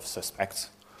circle of suspects.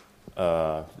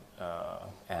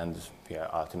 And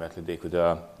ultimately they could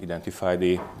identify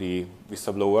the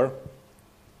whistleblower.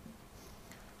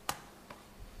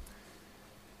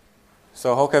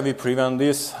 So how can we prevent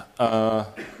this?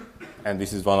 And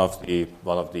this is one of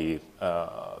the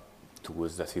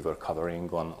tools that we were covering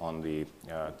on the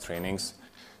trainings.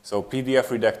 So PDF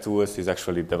Redact Tools is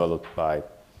actually developed by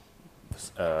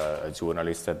a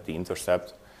journalist at The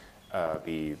Intercept.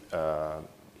 We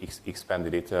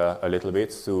expanded it a little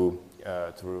bit to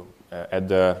add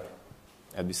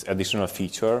this additional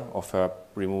feature of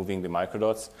removing the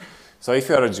microdots. So if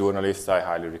you are a journalist, I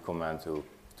highly recommend to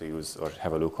use or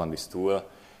have a look on this tool.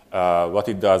 What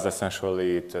it does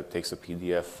essentially, it takes a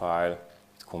PDF file,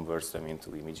 it converts them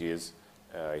into images,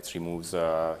 it removes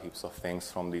heaps of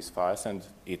things from these files, and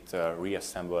it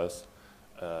reassembles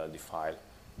the file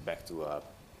back to a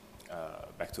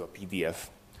PDF.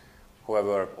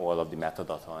 However, all of the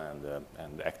metadata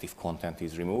and the active content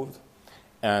is removed.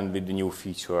 And with the new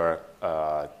feature,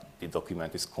 the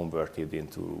document is converted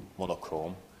into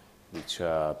monochrome, which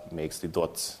makes the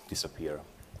dots disappear.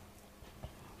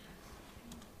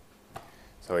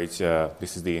 So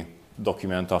this is the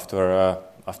document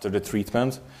after the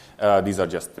treatment. These are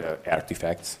just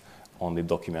artifacts on the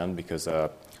document because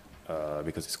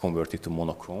it's converted to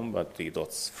monochrome, but the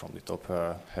dots from the top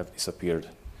have disappeared.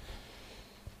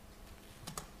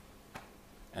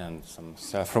 And some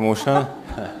self-promotion.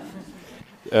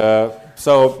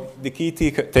 So the key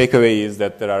takeaway is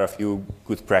that there are a few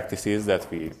good practices that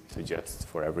we suggest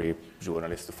for every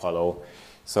journalist to follow.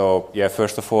 So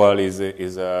first of all is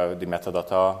the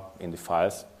metadata in the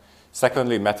files.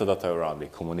 Secondly, metadata around the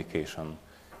communication.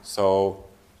 So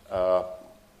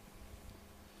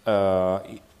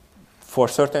for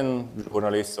certain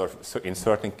journalists, or in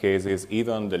certain cases,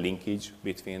 even the linkage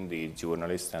between the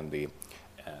journalist and the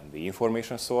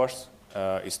information source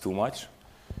is too much.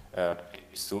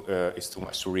 It's too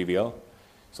much to reveal.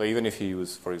 So even if you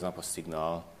use, for example,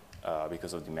 Signal,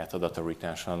 because of the metadata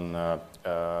retention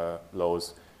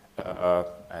laws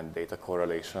and data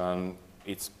correlation,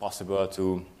 it's possible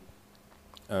to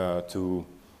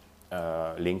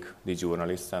link the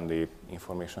journalist and the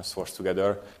information source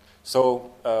together.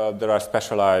 So there are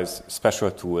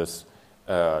special tools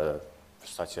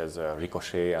such as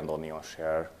Ricochet and Onion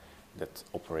Share that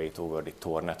operate over the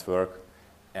Tor network,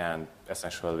 and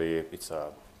essentially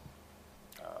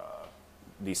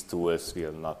these tools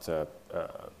will not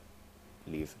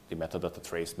leave the metadata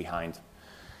trace behind.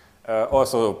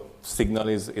 Also, Signal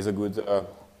is a good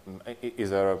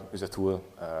is a tool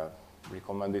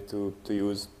recommended to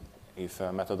use if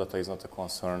metadata is not a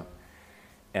concern.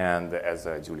 And as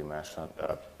Julie mentioned,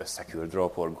 a secure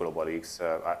drop or global leaks.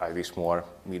 I wish more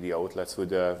media outlets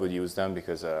would use them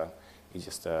because it's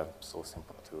just so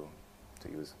simple to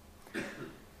use.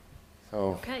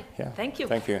 So, okay. Yeah. Thank you.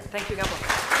 Thank you. Thank you, Gabor.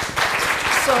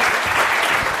 So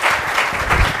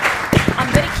I'm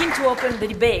very keen to open the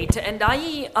debate, and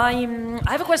I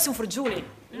have a question for Julie.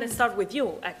 Let's start with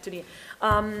you, actually.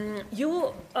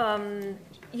 You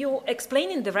you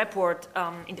explain in the report,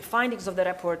 in the findings of the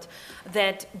report,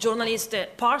 that journalists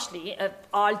partially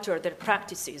alter their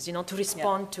practices, to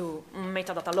respond to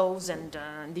metadata laws and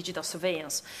digital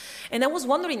surveillance. And I was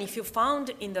wondering if you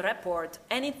found in the report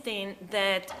anything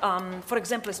that, for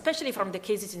example, especially from the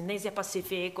cases in Asia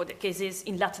Pacific or the cases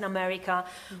in Latin America,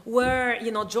 where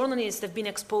journalists have been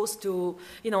exposed to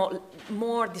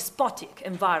more despotic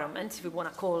environments, if we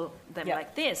want to call them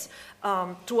like this,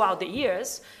 throughout the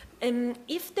years. And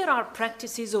if there are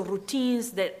practices or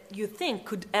routines that you think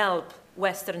could help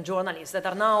Western journalists that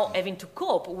are now having to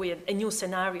cope with new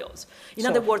scenarios, in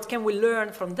other words, can we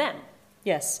learn from them?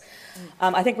 Yes,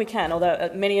 I think we can, although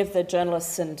many of the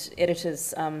journalists and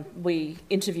editors we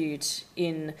interviewed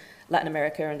in Latin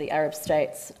America and the Arab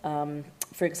states,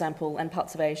 for example, and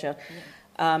parts of Asia,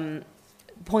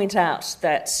 point out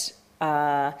that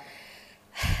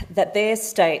that their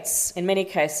states, in many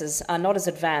cases, are not as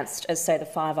advanced as, say, the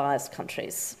Five Eyes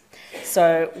countries.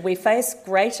 So we face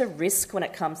greater risk when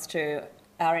it comes to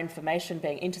our information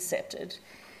being intercepted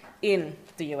in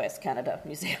the US, Canada,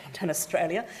 New Zealand and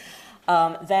Australia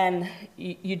than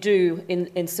you do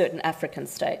in certain African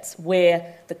states,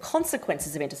 where the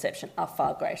consequences of interception are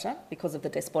far greater because of the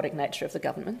despotic nature of the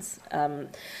governments.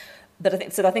 But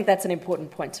I think that's an important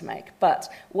point to make. But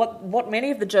what many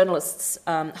of the journalists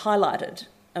highlighted,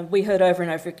 and we heard over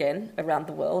and over again around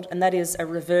the world, and that is a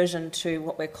reversion to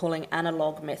what we're calling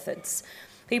analogue methods.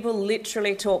 People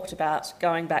literally talked about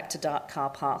going back to dark car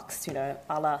parks, a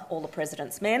la All the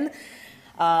President's Men,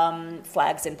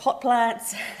 flags in pot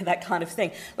plants, that kind of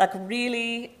thing. Like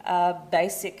really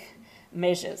basic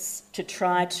measures to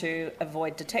try to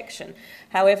avoid detection.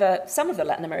 However, some of the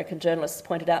Latin American journalists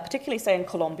pointed out, particularly, say, in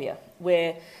Colombia,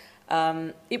 where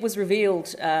it was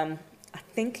revealed, I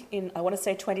think in, I want to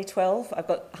say 2012, I've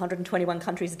got 121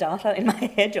 countries' data in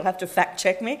my head, you'll have to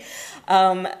fact-check me,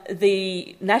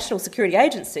 the National Security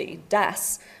Agency,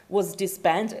 DAS, was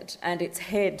disbanded and its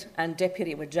head and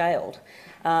deputy were jailed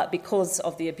because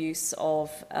of the abuse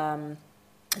of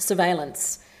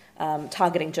surveillance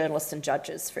targeting journalists and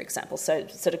judges, for example. So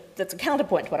that's a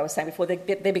counterpoint to what I was saying before.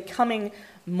 They're becoming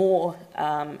more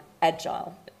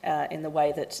agile in the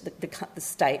way that the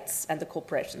states and the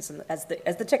corporations, and as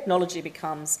the technology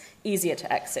becomes easier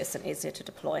to access and easier to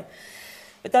deploy.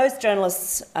 But those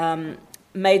journalists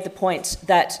made the point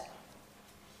that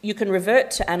you can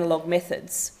revert to analogue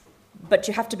methods, but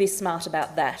you have to be smart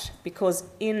about that, because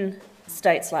in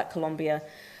states like Colombia,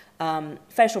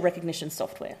 facial recognition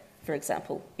software, for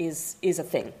example, is a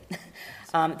thing.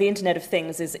 The Internet of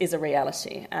Things is a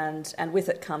reality, and with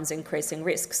it comes increasing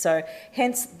risk. So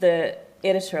hence the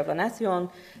editor of La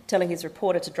Nación telling his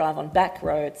reporter to drive on back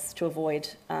roads to avoid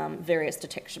various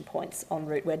detection points en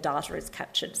route where data is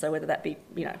captured. So whether that be,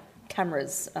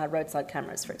 cameras, roadside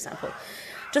cameras, for example.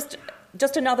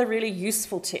 Just another really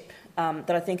useful tip that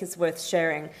I think is worth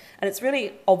sharing, and it's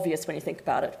really obvious when you think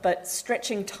about it, but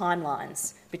stretching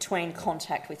timelines between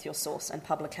contact with your source and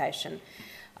publication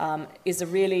is a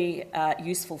really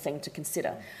useful thing to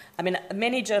consider. I mean,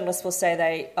 many journalists will say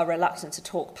they are reluctant to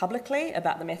talk publicly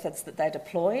about the methods that they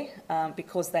deploy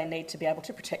because they need to be able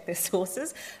to protect their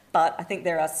sources, but I think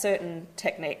there are certain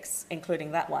techniques,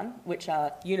 including that one, which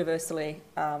are universally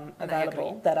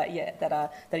available, that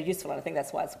are useful, and I think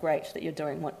that's why it's great that you're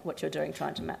doing what you're doing,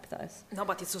 trying to map those. No,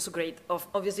 but it's also great,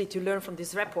 obviously, to learn from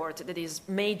this report that is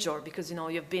major, because,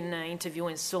 you've been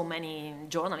interviewing so many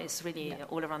journalists, really,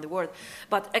 all around the world.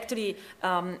 But actually,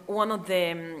 one of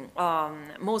the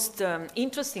most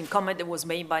interesting comment that was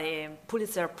made by a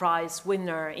Pulitzer Prize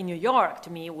winner in New York to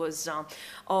me was,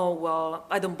 oh, well,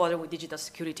 I don't bother with digital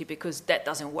security because that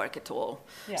doesn't work at all.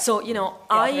 Yeah. So,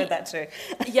 I've heard that too.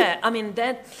 Yeah, I mean,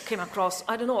 that came across,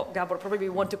 I don't know, Gabor, probably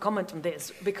want to comment on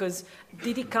this, because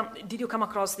did you come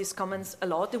across these comments a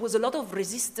lot? There was a lot of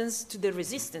resistance to the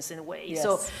resistance in a way. Yes.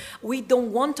 So we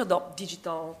don't want to adopt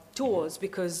digital tools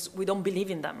because we don't believe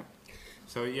in them.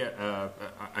 So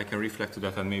I can reflect to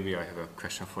that, and maybe I have a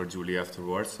question for Julie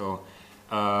afterwards. So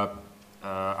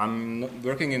I'm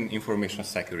working in information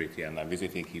security, and I'm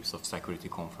visiting heaps of security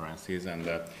conferences, and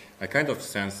I kind of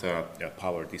sense a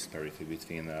power disparity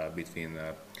between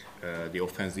the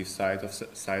offensive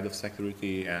side of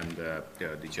security and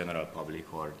the general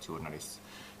public or journalists.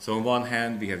 So on one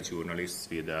hand, we have journalists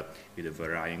with a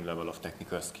varying level of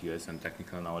technical skills and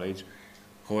technical knowledge.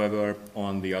 However,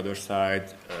 on the other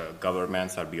side,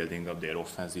 governments are building up their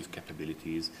offensive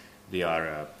capabilities. They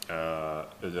are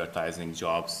advertising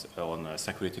jobs on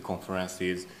security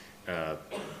conferences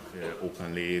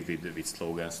openly with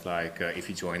slogans like, if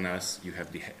you join us, you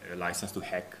have the license to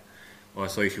hack.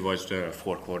 Also, if you watched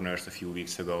Four Corners a few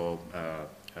weeks ago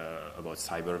about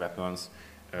cyber weapons,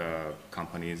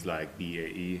 companies like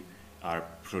BAE are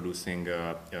producing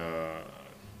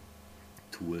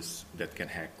tools that can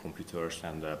hack computers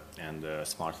and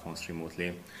smartphones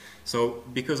remotely. So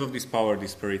because of this power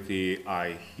disparity,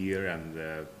 I hear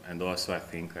and also I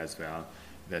think as well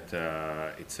that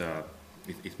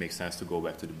it makes sense to go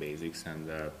back to the basics and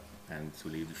to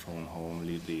leave the phone home,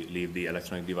 leave the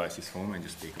electronic devices home, and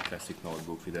just take a classic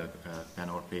notebook with a pen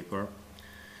or paper.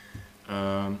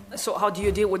 So how do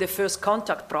you deal with the first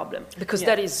contact problem? Because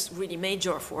that is really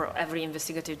major for every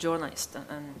investigative journalist.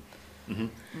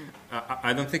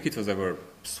 I don't think it was ever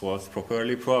solved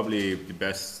properly. Probably the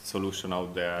best solution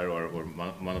out there, or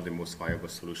one of the most viable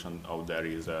solutions out there,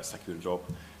 is a secure drop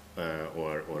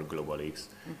or global leaks.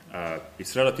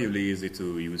 It's relatively easy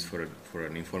to use for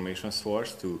an information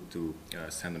source to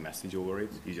send a message over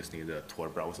it. You just need a Tor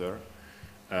browser.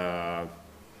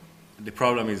 The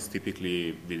problem is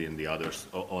typically within the others.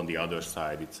 On the other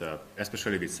side, it's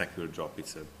especially with secure drop,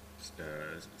 it's a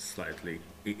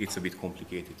bit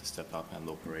complicated to set up and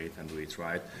operate and do it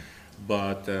right.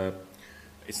 But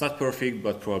it's not perfect,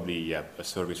 but probably a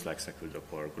service like secure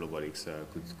drop or global leaks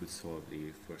could solve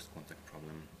the first contact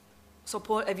problem. So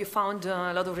Paul, have you found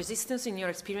a lot of resistance in your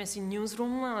experience in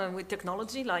newsroom with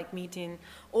technology, like meeting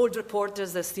old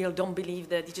reporters that still don't believe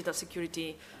that digital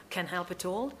security can help at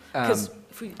all? Because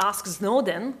if we ask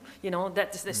Snowden,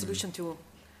 that is the solution to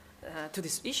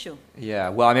this issue. Yeah,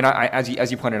 well, I mean,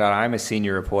 as you pointed out, I'm a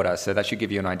senior reporter, so that should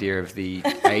give you an idea of the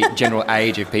general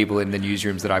age of people in the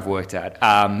newsrooms that I've worked at.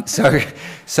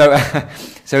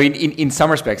 So in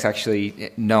some respects,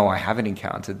 actually, no, I haven't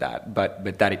encountered that,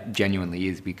 but that it genuinely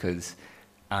is because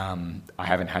I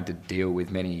haven't had to deal with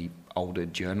many older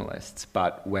journalists.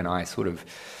 But when I sort of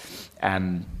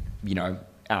am,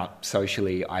 out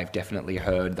socially, I've definitely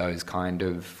heard those kind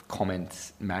of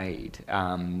comments made,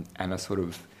 and a sort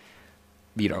of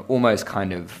almost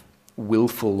kind of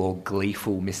willful or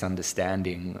gleeful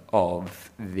misunderstanding of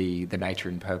the nature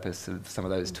and purpose of some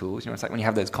of those tools. It's like when you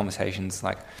have those conversations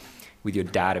like with your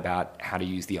dad about how to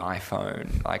use the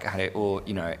iPhone, like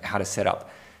how to set up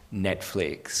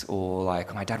Netflix, or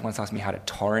like my dad once asked me how to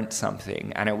torrent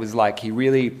something, and it was like he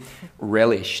really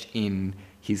relished in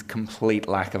his complete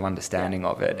lack of understanding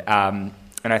of it. And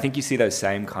I think you see those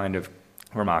same kind of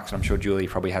remarks, and I'm sure Julie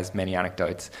probably has many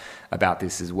anecdotes about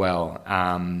this as well.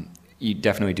 You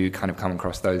definitely do kind of come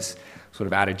across those sort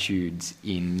of attitudes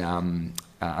in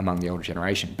among the older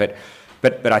generation. But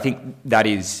I think that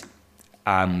is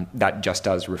that just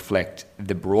does reflect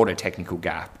the broader technical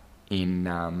gap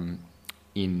in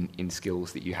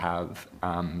skills that you have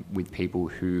with people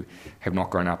who have not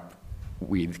grown up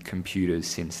with computers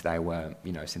since they were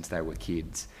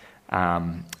kids,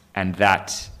 and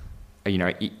that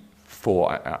I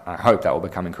hope that will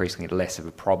become increasingly less of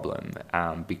a problem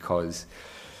because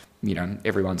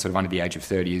everyone sort of under the age of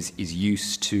 30 is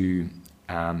used to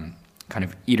kind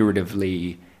of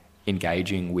iteratively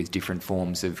engaging with different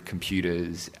forms of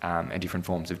computers and different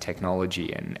forms of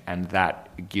technology, and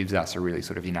that gives us a really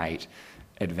sort of innate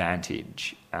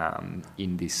advantage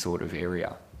in this sort of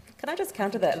area. Can I just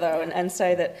counter that, though, and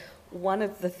say that one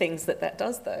of the things that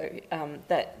does, though,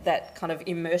 that kind of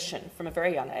immersion from a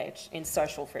very young age in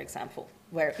social, for example,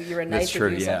 where you're a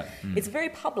native user, it's very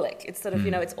public. It's sort of,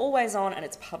 it's always on and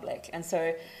it's public. And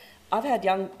so I've had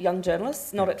young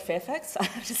journalists, not at Fairfax, I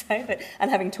have to say,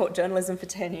 and having taught journalism for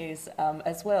 10 years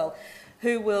as well,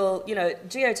 who will,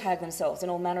 geotag themselves in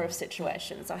all manner of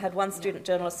situations. I had one student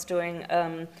journalist doing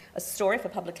a story for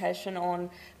publication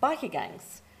on bikie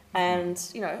gangs. And,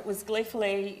 was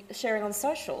gleefully sharing on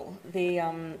social the,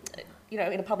 in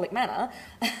a public manner,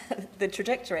 the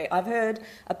trajectory. I've heard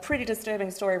a pretty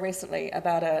disturbing story recently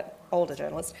about an older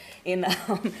journalist in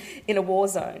a war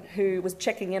zone who was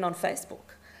checking in on Facebook.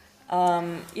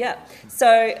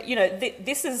 So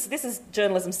this is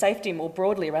journalism safety more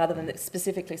broadly rather than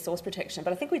specifically source protection.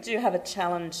 But I think we do have a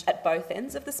challenge at both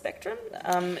ends of the spectrum,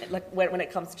 like when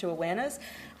it comes to awareness,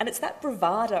 and it's that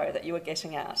bravado that you were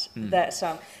getting at. That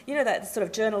that sort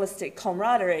of journalistic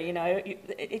camaraderie.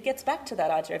 It gets back to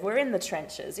that idea of we're in the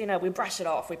trenches. We brush it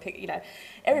off. We pick.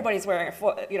 Everybody's wearing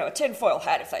a tinfoil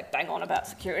hat if they bang on about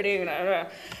security.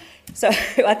 So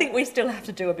I think we still have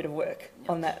to do a bit of work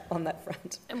on that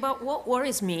front. But what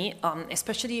worries me,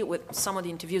 especially with some of the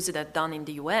interviews that I've done in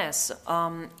the US,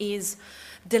 is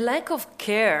the lack of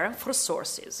care for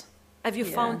sources. Have you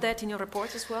found that in your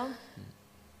report as well?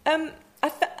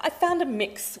 I found a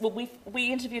mix. Well,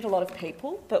 we interviewed a lot of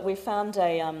people, but we found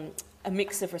a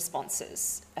mix of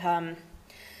responses.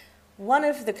 One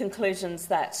of the conclusions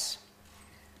that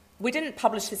we didn't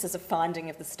publish this as a finding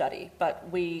of the study, but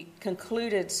we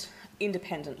concluded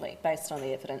independently, based on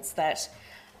the evidence, that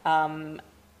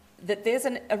that there's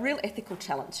a real ethical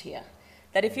challenge here.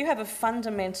 That if you have a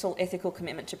fundamental ethical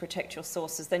commitment to protect your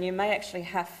sources, then you may actually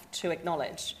have to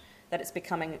acknowledge that it's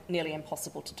becoming nearly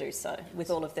impossible to do so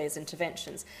with all of these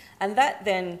interventions. And that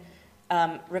then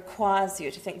requires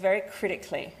you to think very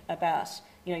critically about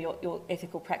your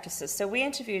ethical practices. So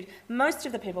most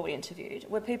of the people we interviewed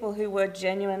were people who were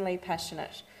genuinely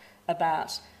passionate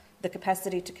about the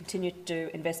capacity to continue to do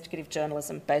investigative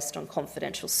journalism based on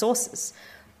confidential sources.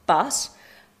 But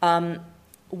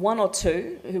one or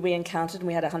two who we encountered, and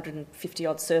we had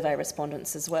 150-odd survey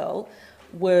respondents as well,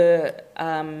 were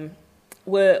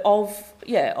of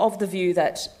the view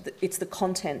that it's the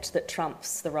content that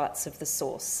trumps the rights of the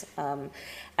source, and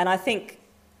I think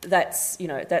that's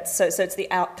so it's the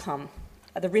outcome.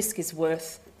 The risk is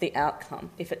worth the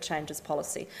outcome if it changes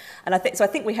policy, and I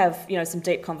think we have some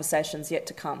deep conversations yet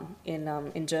to come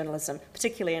in journalism,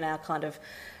 particularly in our kind of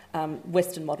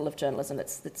Western model of journalism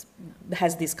that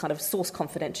has this kind of source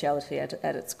confidentiality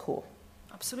at its core.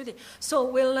 Absolutely. So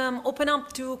we'll open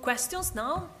up to questions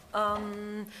now.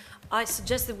 I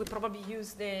suggest that we probably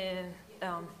use the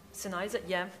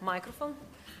Sennheiser, microphone.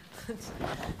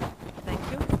 Thank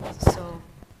you. So,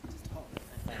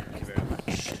 thank you very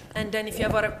much. And then if you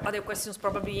have other questions,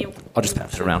 probably I'll just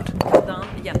pass it around.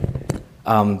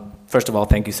 First of all,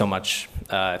 thank you so much.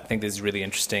 I think this is really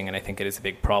interesting, and I think it is a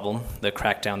big problem, the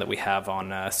crackdown that we have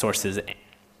on sources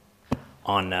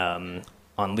on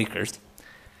leakers.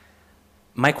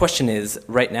 My question is,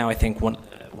 right now, I think one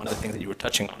of the things that you were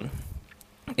touching on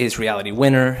is Reality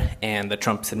Winner and the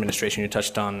Trump administration. You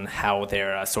touched on how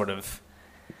they're sort of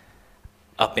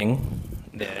upping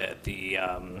the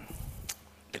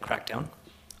crackdown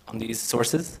on these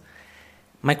sources.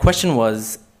 My question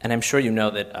was, and I'm sure you know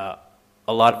that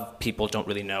a lot of people don't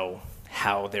really know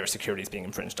how their security is being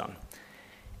infringed on.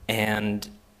 And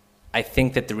I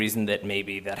think that the reason that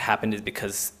maybe that happened is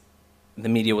because the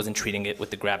media wasn't treating it with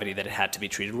the gravity that it had to be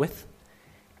treated with.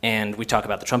 And we talk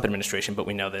about the Trump administration, but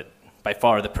we know that by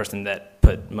far the person that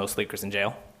put most leakers in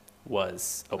jail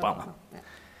was Obama. Yeah.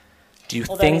 Do you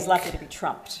Although think he's likely to be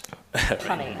trumped.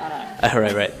 Funny, I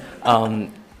know. Right.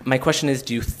 My question is,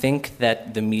 do you think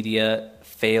that the media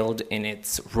failed in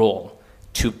its role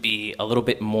to be a little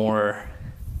bit more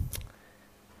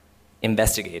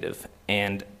investigative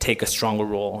and take a stronger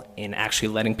role in actually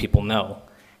letting people know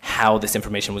how this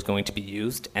information was going to be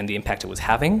used and the impact it was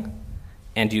having?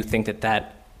 And do you think that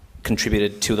that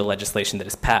contributed to the legislation that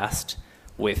is passed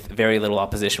with very little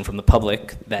opposition from the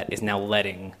public that is now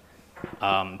letting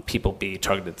people be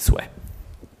targeted this way?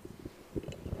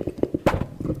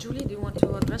 Julie, do you want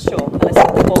to address? Sure.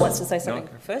 Unless Paul wants to say something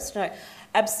first. No,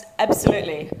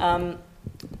 absolutely. And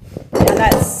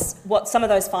that's what some of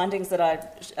those findings that I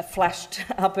flashed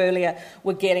up earlier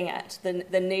were getting at,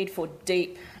 the need for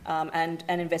deep and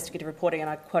investigative reporting. And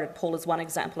I quoted Paul as one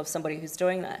example of somebody who's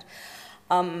doing that.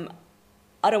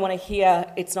 I don't want to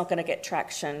hear it's not going to get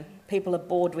traction. People are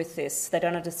bored with this. They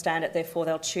don't understand it, therefore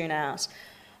they'll tune out.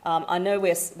 I know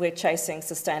we're chasing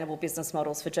sustainable business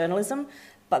models for journalism,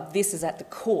 but this is at the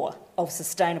core of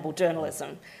sustainable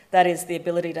journalism. That is the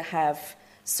ability to have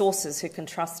sources who can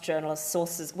trust journalists,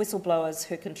 whistleblowers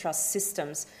who can trust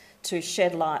systems to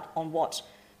shed light on what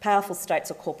powerful states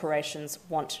or corporations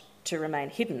want to remain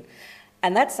hidden.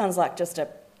 And that sounds like just a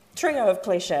trio of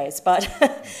cliches,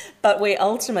 but we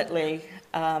ultimately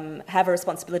have a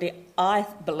responsibility, I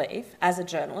believe, as a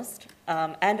journalist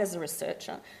and as a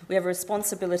researcher. We have a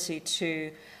responsibility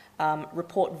to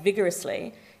report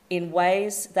vigorously in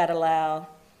ways that allow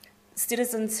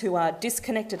citizens who are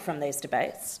disconnected from these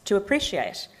debates to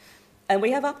appreciate. And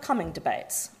we have upcoming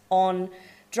debates on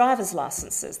driver's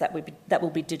licences that will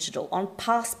be digital, on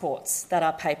passports that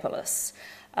are paperless.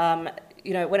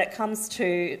 When it comes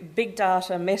to big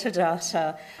data,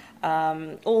 metadata,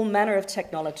 all manner of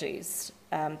technologies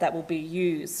that will be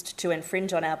used to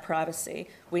infringe on our privacy,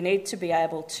 we need to be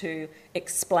able to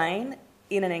explain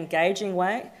in an engaging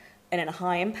way and in a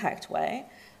high-impact way,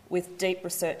 with deep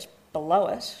research below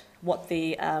it, what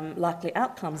the likely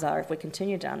outcomes are if we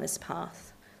continue down this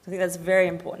path. I think that's a very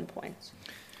important point.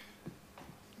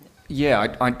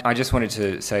 Yeah, I just wanted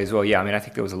to say as well, I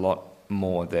think there was a lot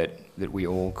more that we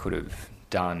all could have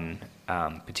done,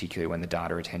 particularly when the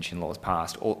data retention laws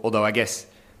passed. Although I guess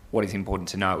what is important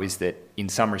to know is that in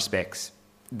some respects,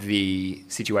 the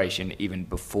situation even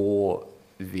before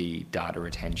the data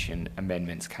retention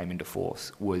amendments came into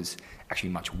force was actually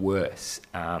much worse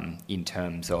in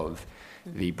terms of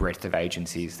the breadth of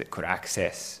agencies that could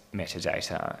access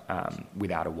metadata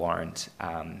without a warrant,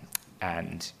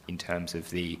 and in terms of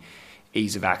the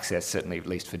ease of access, certainly at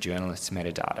least for journalists,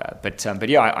 metadata. But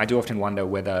I do often wonder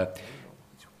whether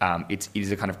it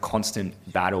is a kind of constant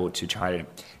battle to try to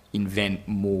invent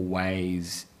more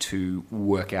ways to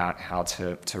work out how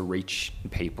to reach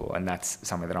people, and that's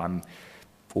something that I'm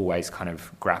always kind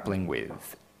of grappling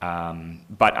with.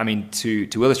 But I mean, to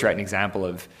illustrate an example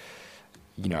of,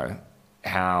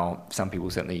 how some people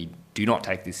certainly do not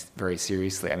take this very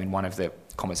seriously. I mean, one of the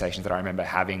conversations that I remember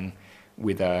having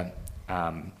with a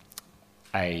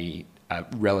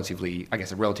relatively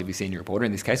senior reporter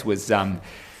in this case was not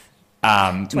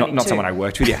someone I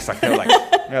worked with. Yes, like they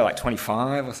were like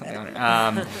 25 or something. I don't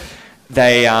know.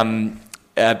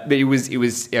 But it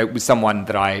was someone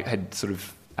that I had sort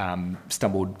of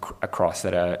stumbled across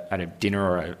at a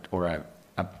dinner or a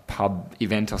pub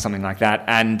event or something like that,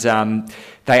 and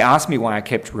they asked me why I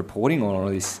kept reporting on all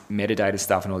this metadata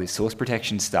stuff and all this source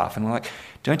protection stuff, and I'm like,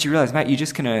 don't you realize, mate, you're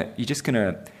just gonna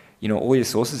all your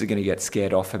sources are going to get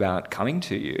scared off about coming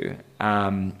to you.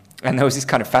 And there was this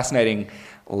kind of fascinating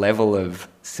level of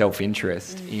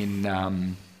self-interest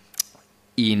in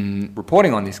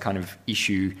reporting on this kind of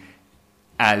issue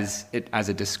as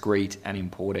a discrete and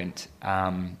important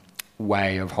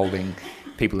way of holding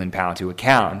people in power to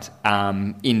account,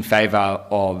 in favour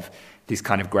of this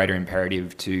kind of greater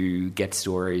imperative to get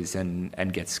stories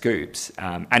and get scoops.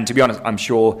 And to be honest, I'm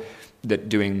sure that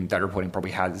doing that reporting probably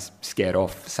has scared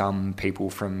off some people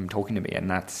from talking to me,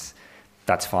 and that's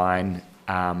fine.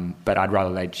 But I'd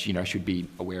rather they should be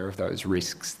aware of those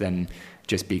risks than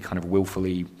just be kind of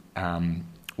willfully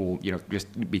or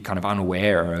just be kind of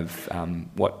unaware of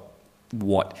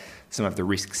what some of the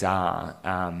risks are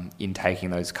in taking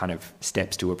those kind of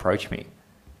steps to approach me.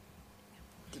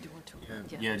 Did you want to?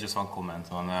 Yeah, just one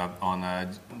comment on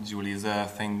Julie's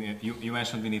thing. You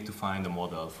mentioned we need to find a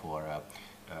model for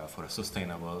a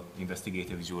sustainable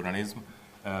investigative journalism.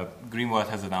 Greenwald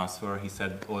has an answer. He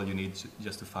said all you need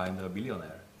just to find a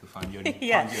billionaire to find your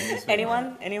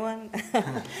Anyone?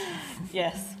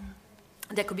 Yes.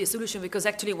 That could be a solution, because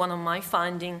actually one of my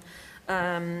findings,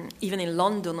 even in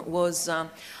London, was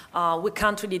we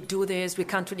can't really do this, we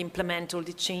can't really implement all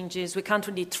the changes, we can't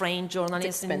really train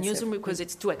journalists in the newsroom because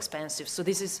it's too expensive. So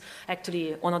this is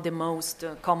actually one of the most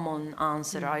common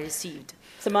answers I received.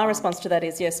 So my response to that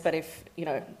is yes, but if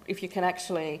you can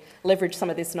actually leverage some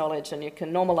of this knowledge and you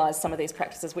can normalise some of these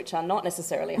practices, which are not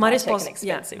necessarily high-tech and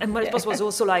expensive. Yeah. And my response was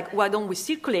also like, why don't we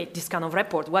circulate this kind of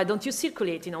report? Why don't you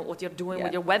circulate, what you're doing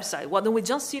with your website? Why don't we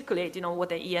just circulate, what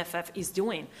the EFF is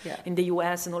doing in the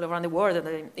US and all around the world,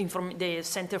 the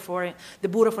Center for the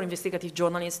Bureau for Investigative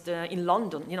Journalists in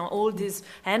London, all these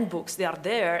handbooks, they are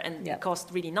there and they cost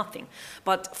really nothing.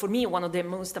 But for me, one of the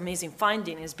most amazing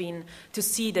findings has been to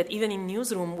see that even in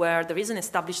newsroom where there is an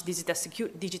established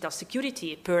digital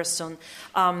security person,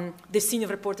 the senior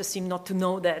reporters seem not to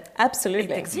know that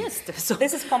absolutely it exists. So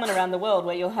this is common around the world,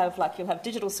 where you'll have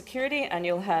digital security and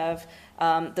you'll have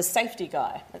the safety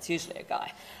guy. That's usually a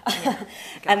guy,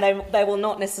 and they will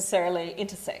not necessarily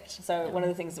intersect. So one of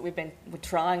the things that we're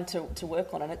trying to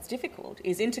work on, and it's difficult,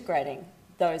 is integrating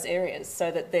those areas so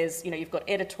that there's, you've got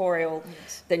editorial,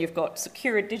 then you've got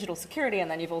digital security, and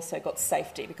then you've also got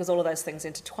safety, because all of those things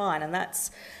intertwine, and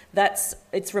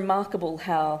it's remarkable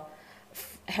how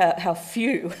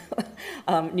few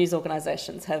news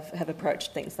organisations have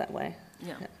approached things that way.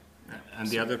 Yeah. And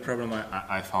the other problem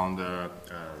I found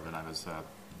when I was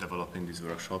developing these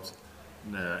workshops,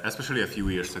 especially a few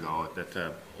years ago,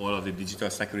 that all of the digital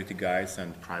security guides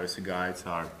and privacy guides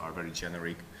are very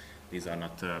generic. These are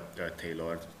not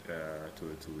tailored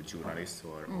to journalists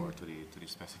or to the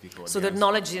specific audience. So the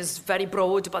knowledge is very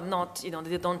broad, but not,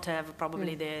 they don't have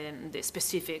probably the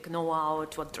specific know-how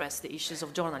to address the issues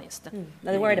of journalists.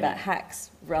 They're worried about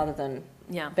hacks rather than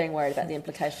being worried about the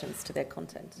implications to their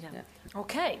content. Yeah.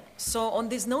 Okay, so on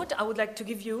this note, I would like to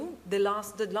give you the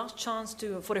last chance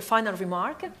for a final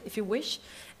remark, if you wish,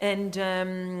 and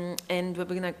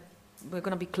we're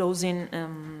going to be closing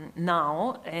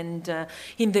now, and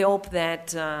in the hope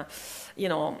that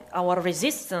our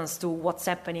resistance to what's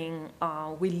happening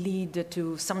will lead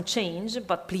to some change.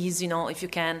 But please, if you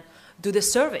can, do the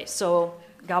survey. So,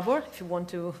 Gabor, if you want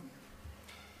to.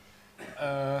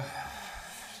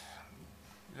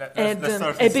 Let's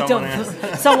start a with bit someone of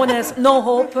else. someone else. No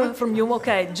hope from you.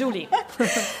 Okay, Julie.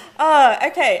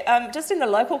 Okay. Just in the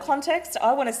local context,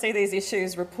 I want to see these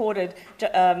issues reported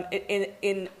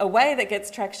in a way that gets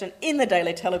traction in the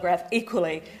Daily Telegraph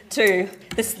equally to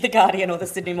the Guardian or the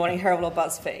Sydney Morning Herald or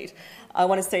BuzzFeed. I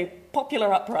want to see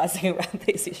popular uprising around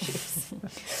these issues.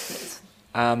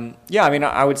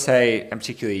 I would say, and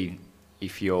particularly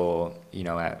if you're,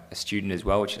 a student as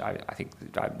well, which I think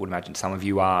I would imagine some of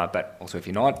you are, but also if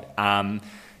you're not,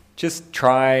 just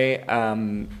try,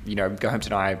 go home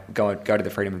tonight, go to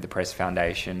the Freedom of the Press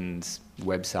Foundation's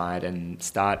website and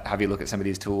have a look at some of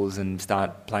these tools and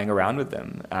start playing around with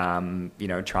them.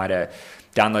 Try to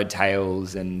download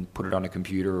Tails and put it on a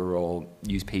computer, or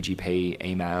use PGP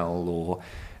email or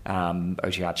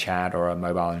OGR chat or a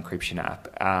mobile encryption app,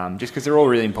 just because they're all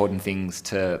really important things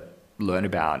to learn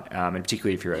about, and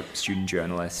particularly if you're a student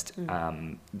journalist,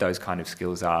 those kind of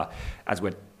skills are, as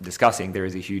we're discussing, there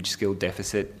is a huge skill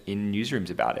deficit in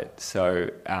newsrooms about it. So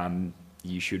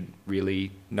you should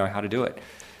really know how to do it.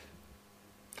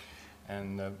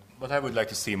 And what I would like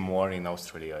to see more in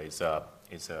Australia is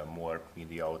more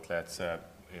media outlets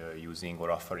using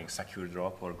or offering Secure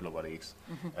Drop or Global X.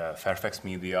 Fairfax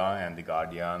Media and The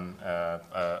Guardian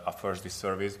offers this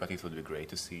service, but it would be great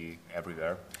to see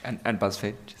everywhere. And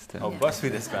BuzzFeed.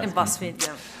 BuzzFeed as well. And BuzzFeed,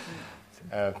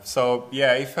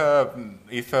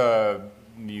 if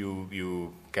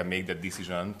you can make the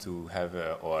decision to have,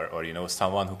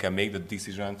 someone who can make the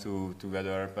decision to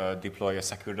whether deploy a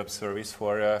Secure Drop service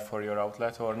for your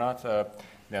outlet or not,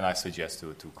 then I suggest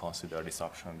to consider this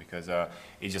option, because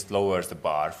it just lowers the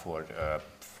bar for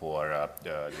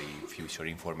the future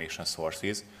information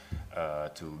sources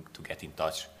to get in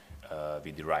touch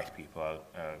with the right people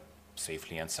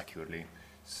safely and securely.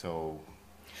 So.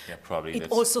 Yeah, probably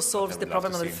it also solves the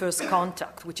problem of the first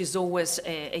contact, which is always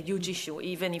a huge issue,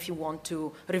 even if you want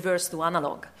to reverse to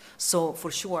analog. So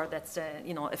for sure, that's a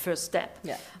first step,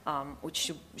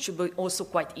 which should be also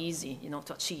quite easy,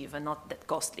 to achieve, and not that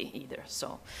costly either.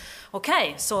 So,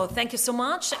 okay, so thank you so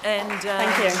much, and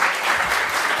thank you.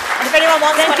 And if anyone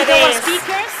wants thank one you of to our these.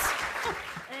 speakers.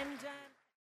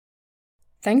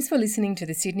 Thanks for listening to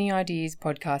the Sydney Ideas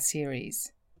podcast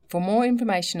series. For more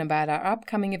information about our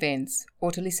upcoming events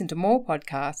or to listen to more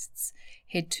podcasts,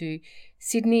 head to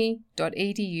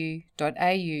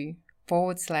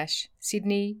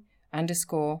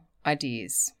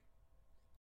sydney.edu.au/Sydney_ideas.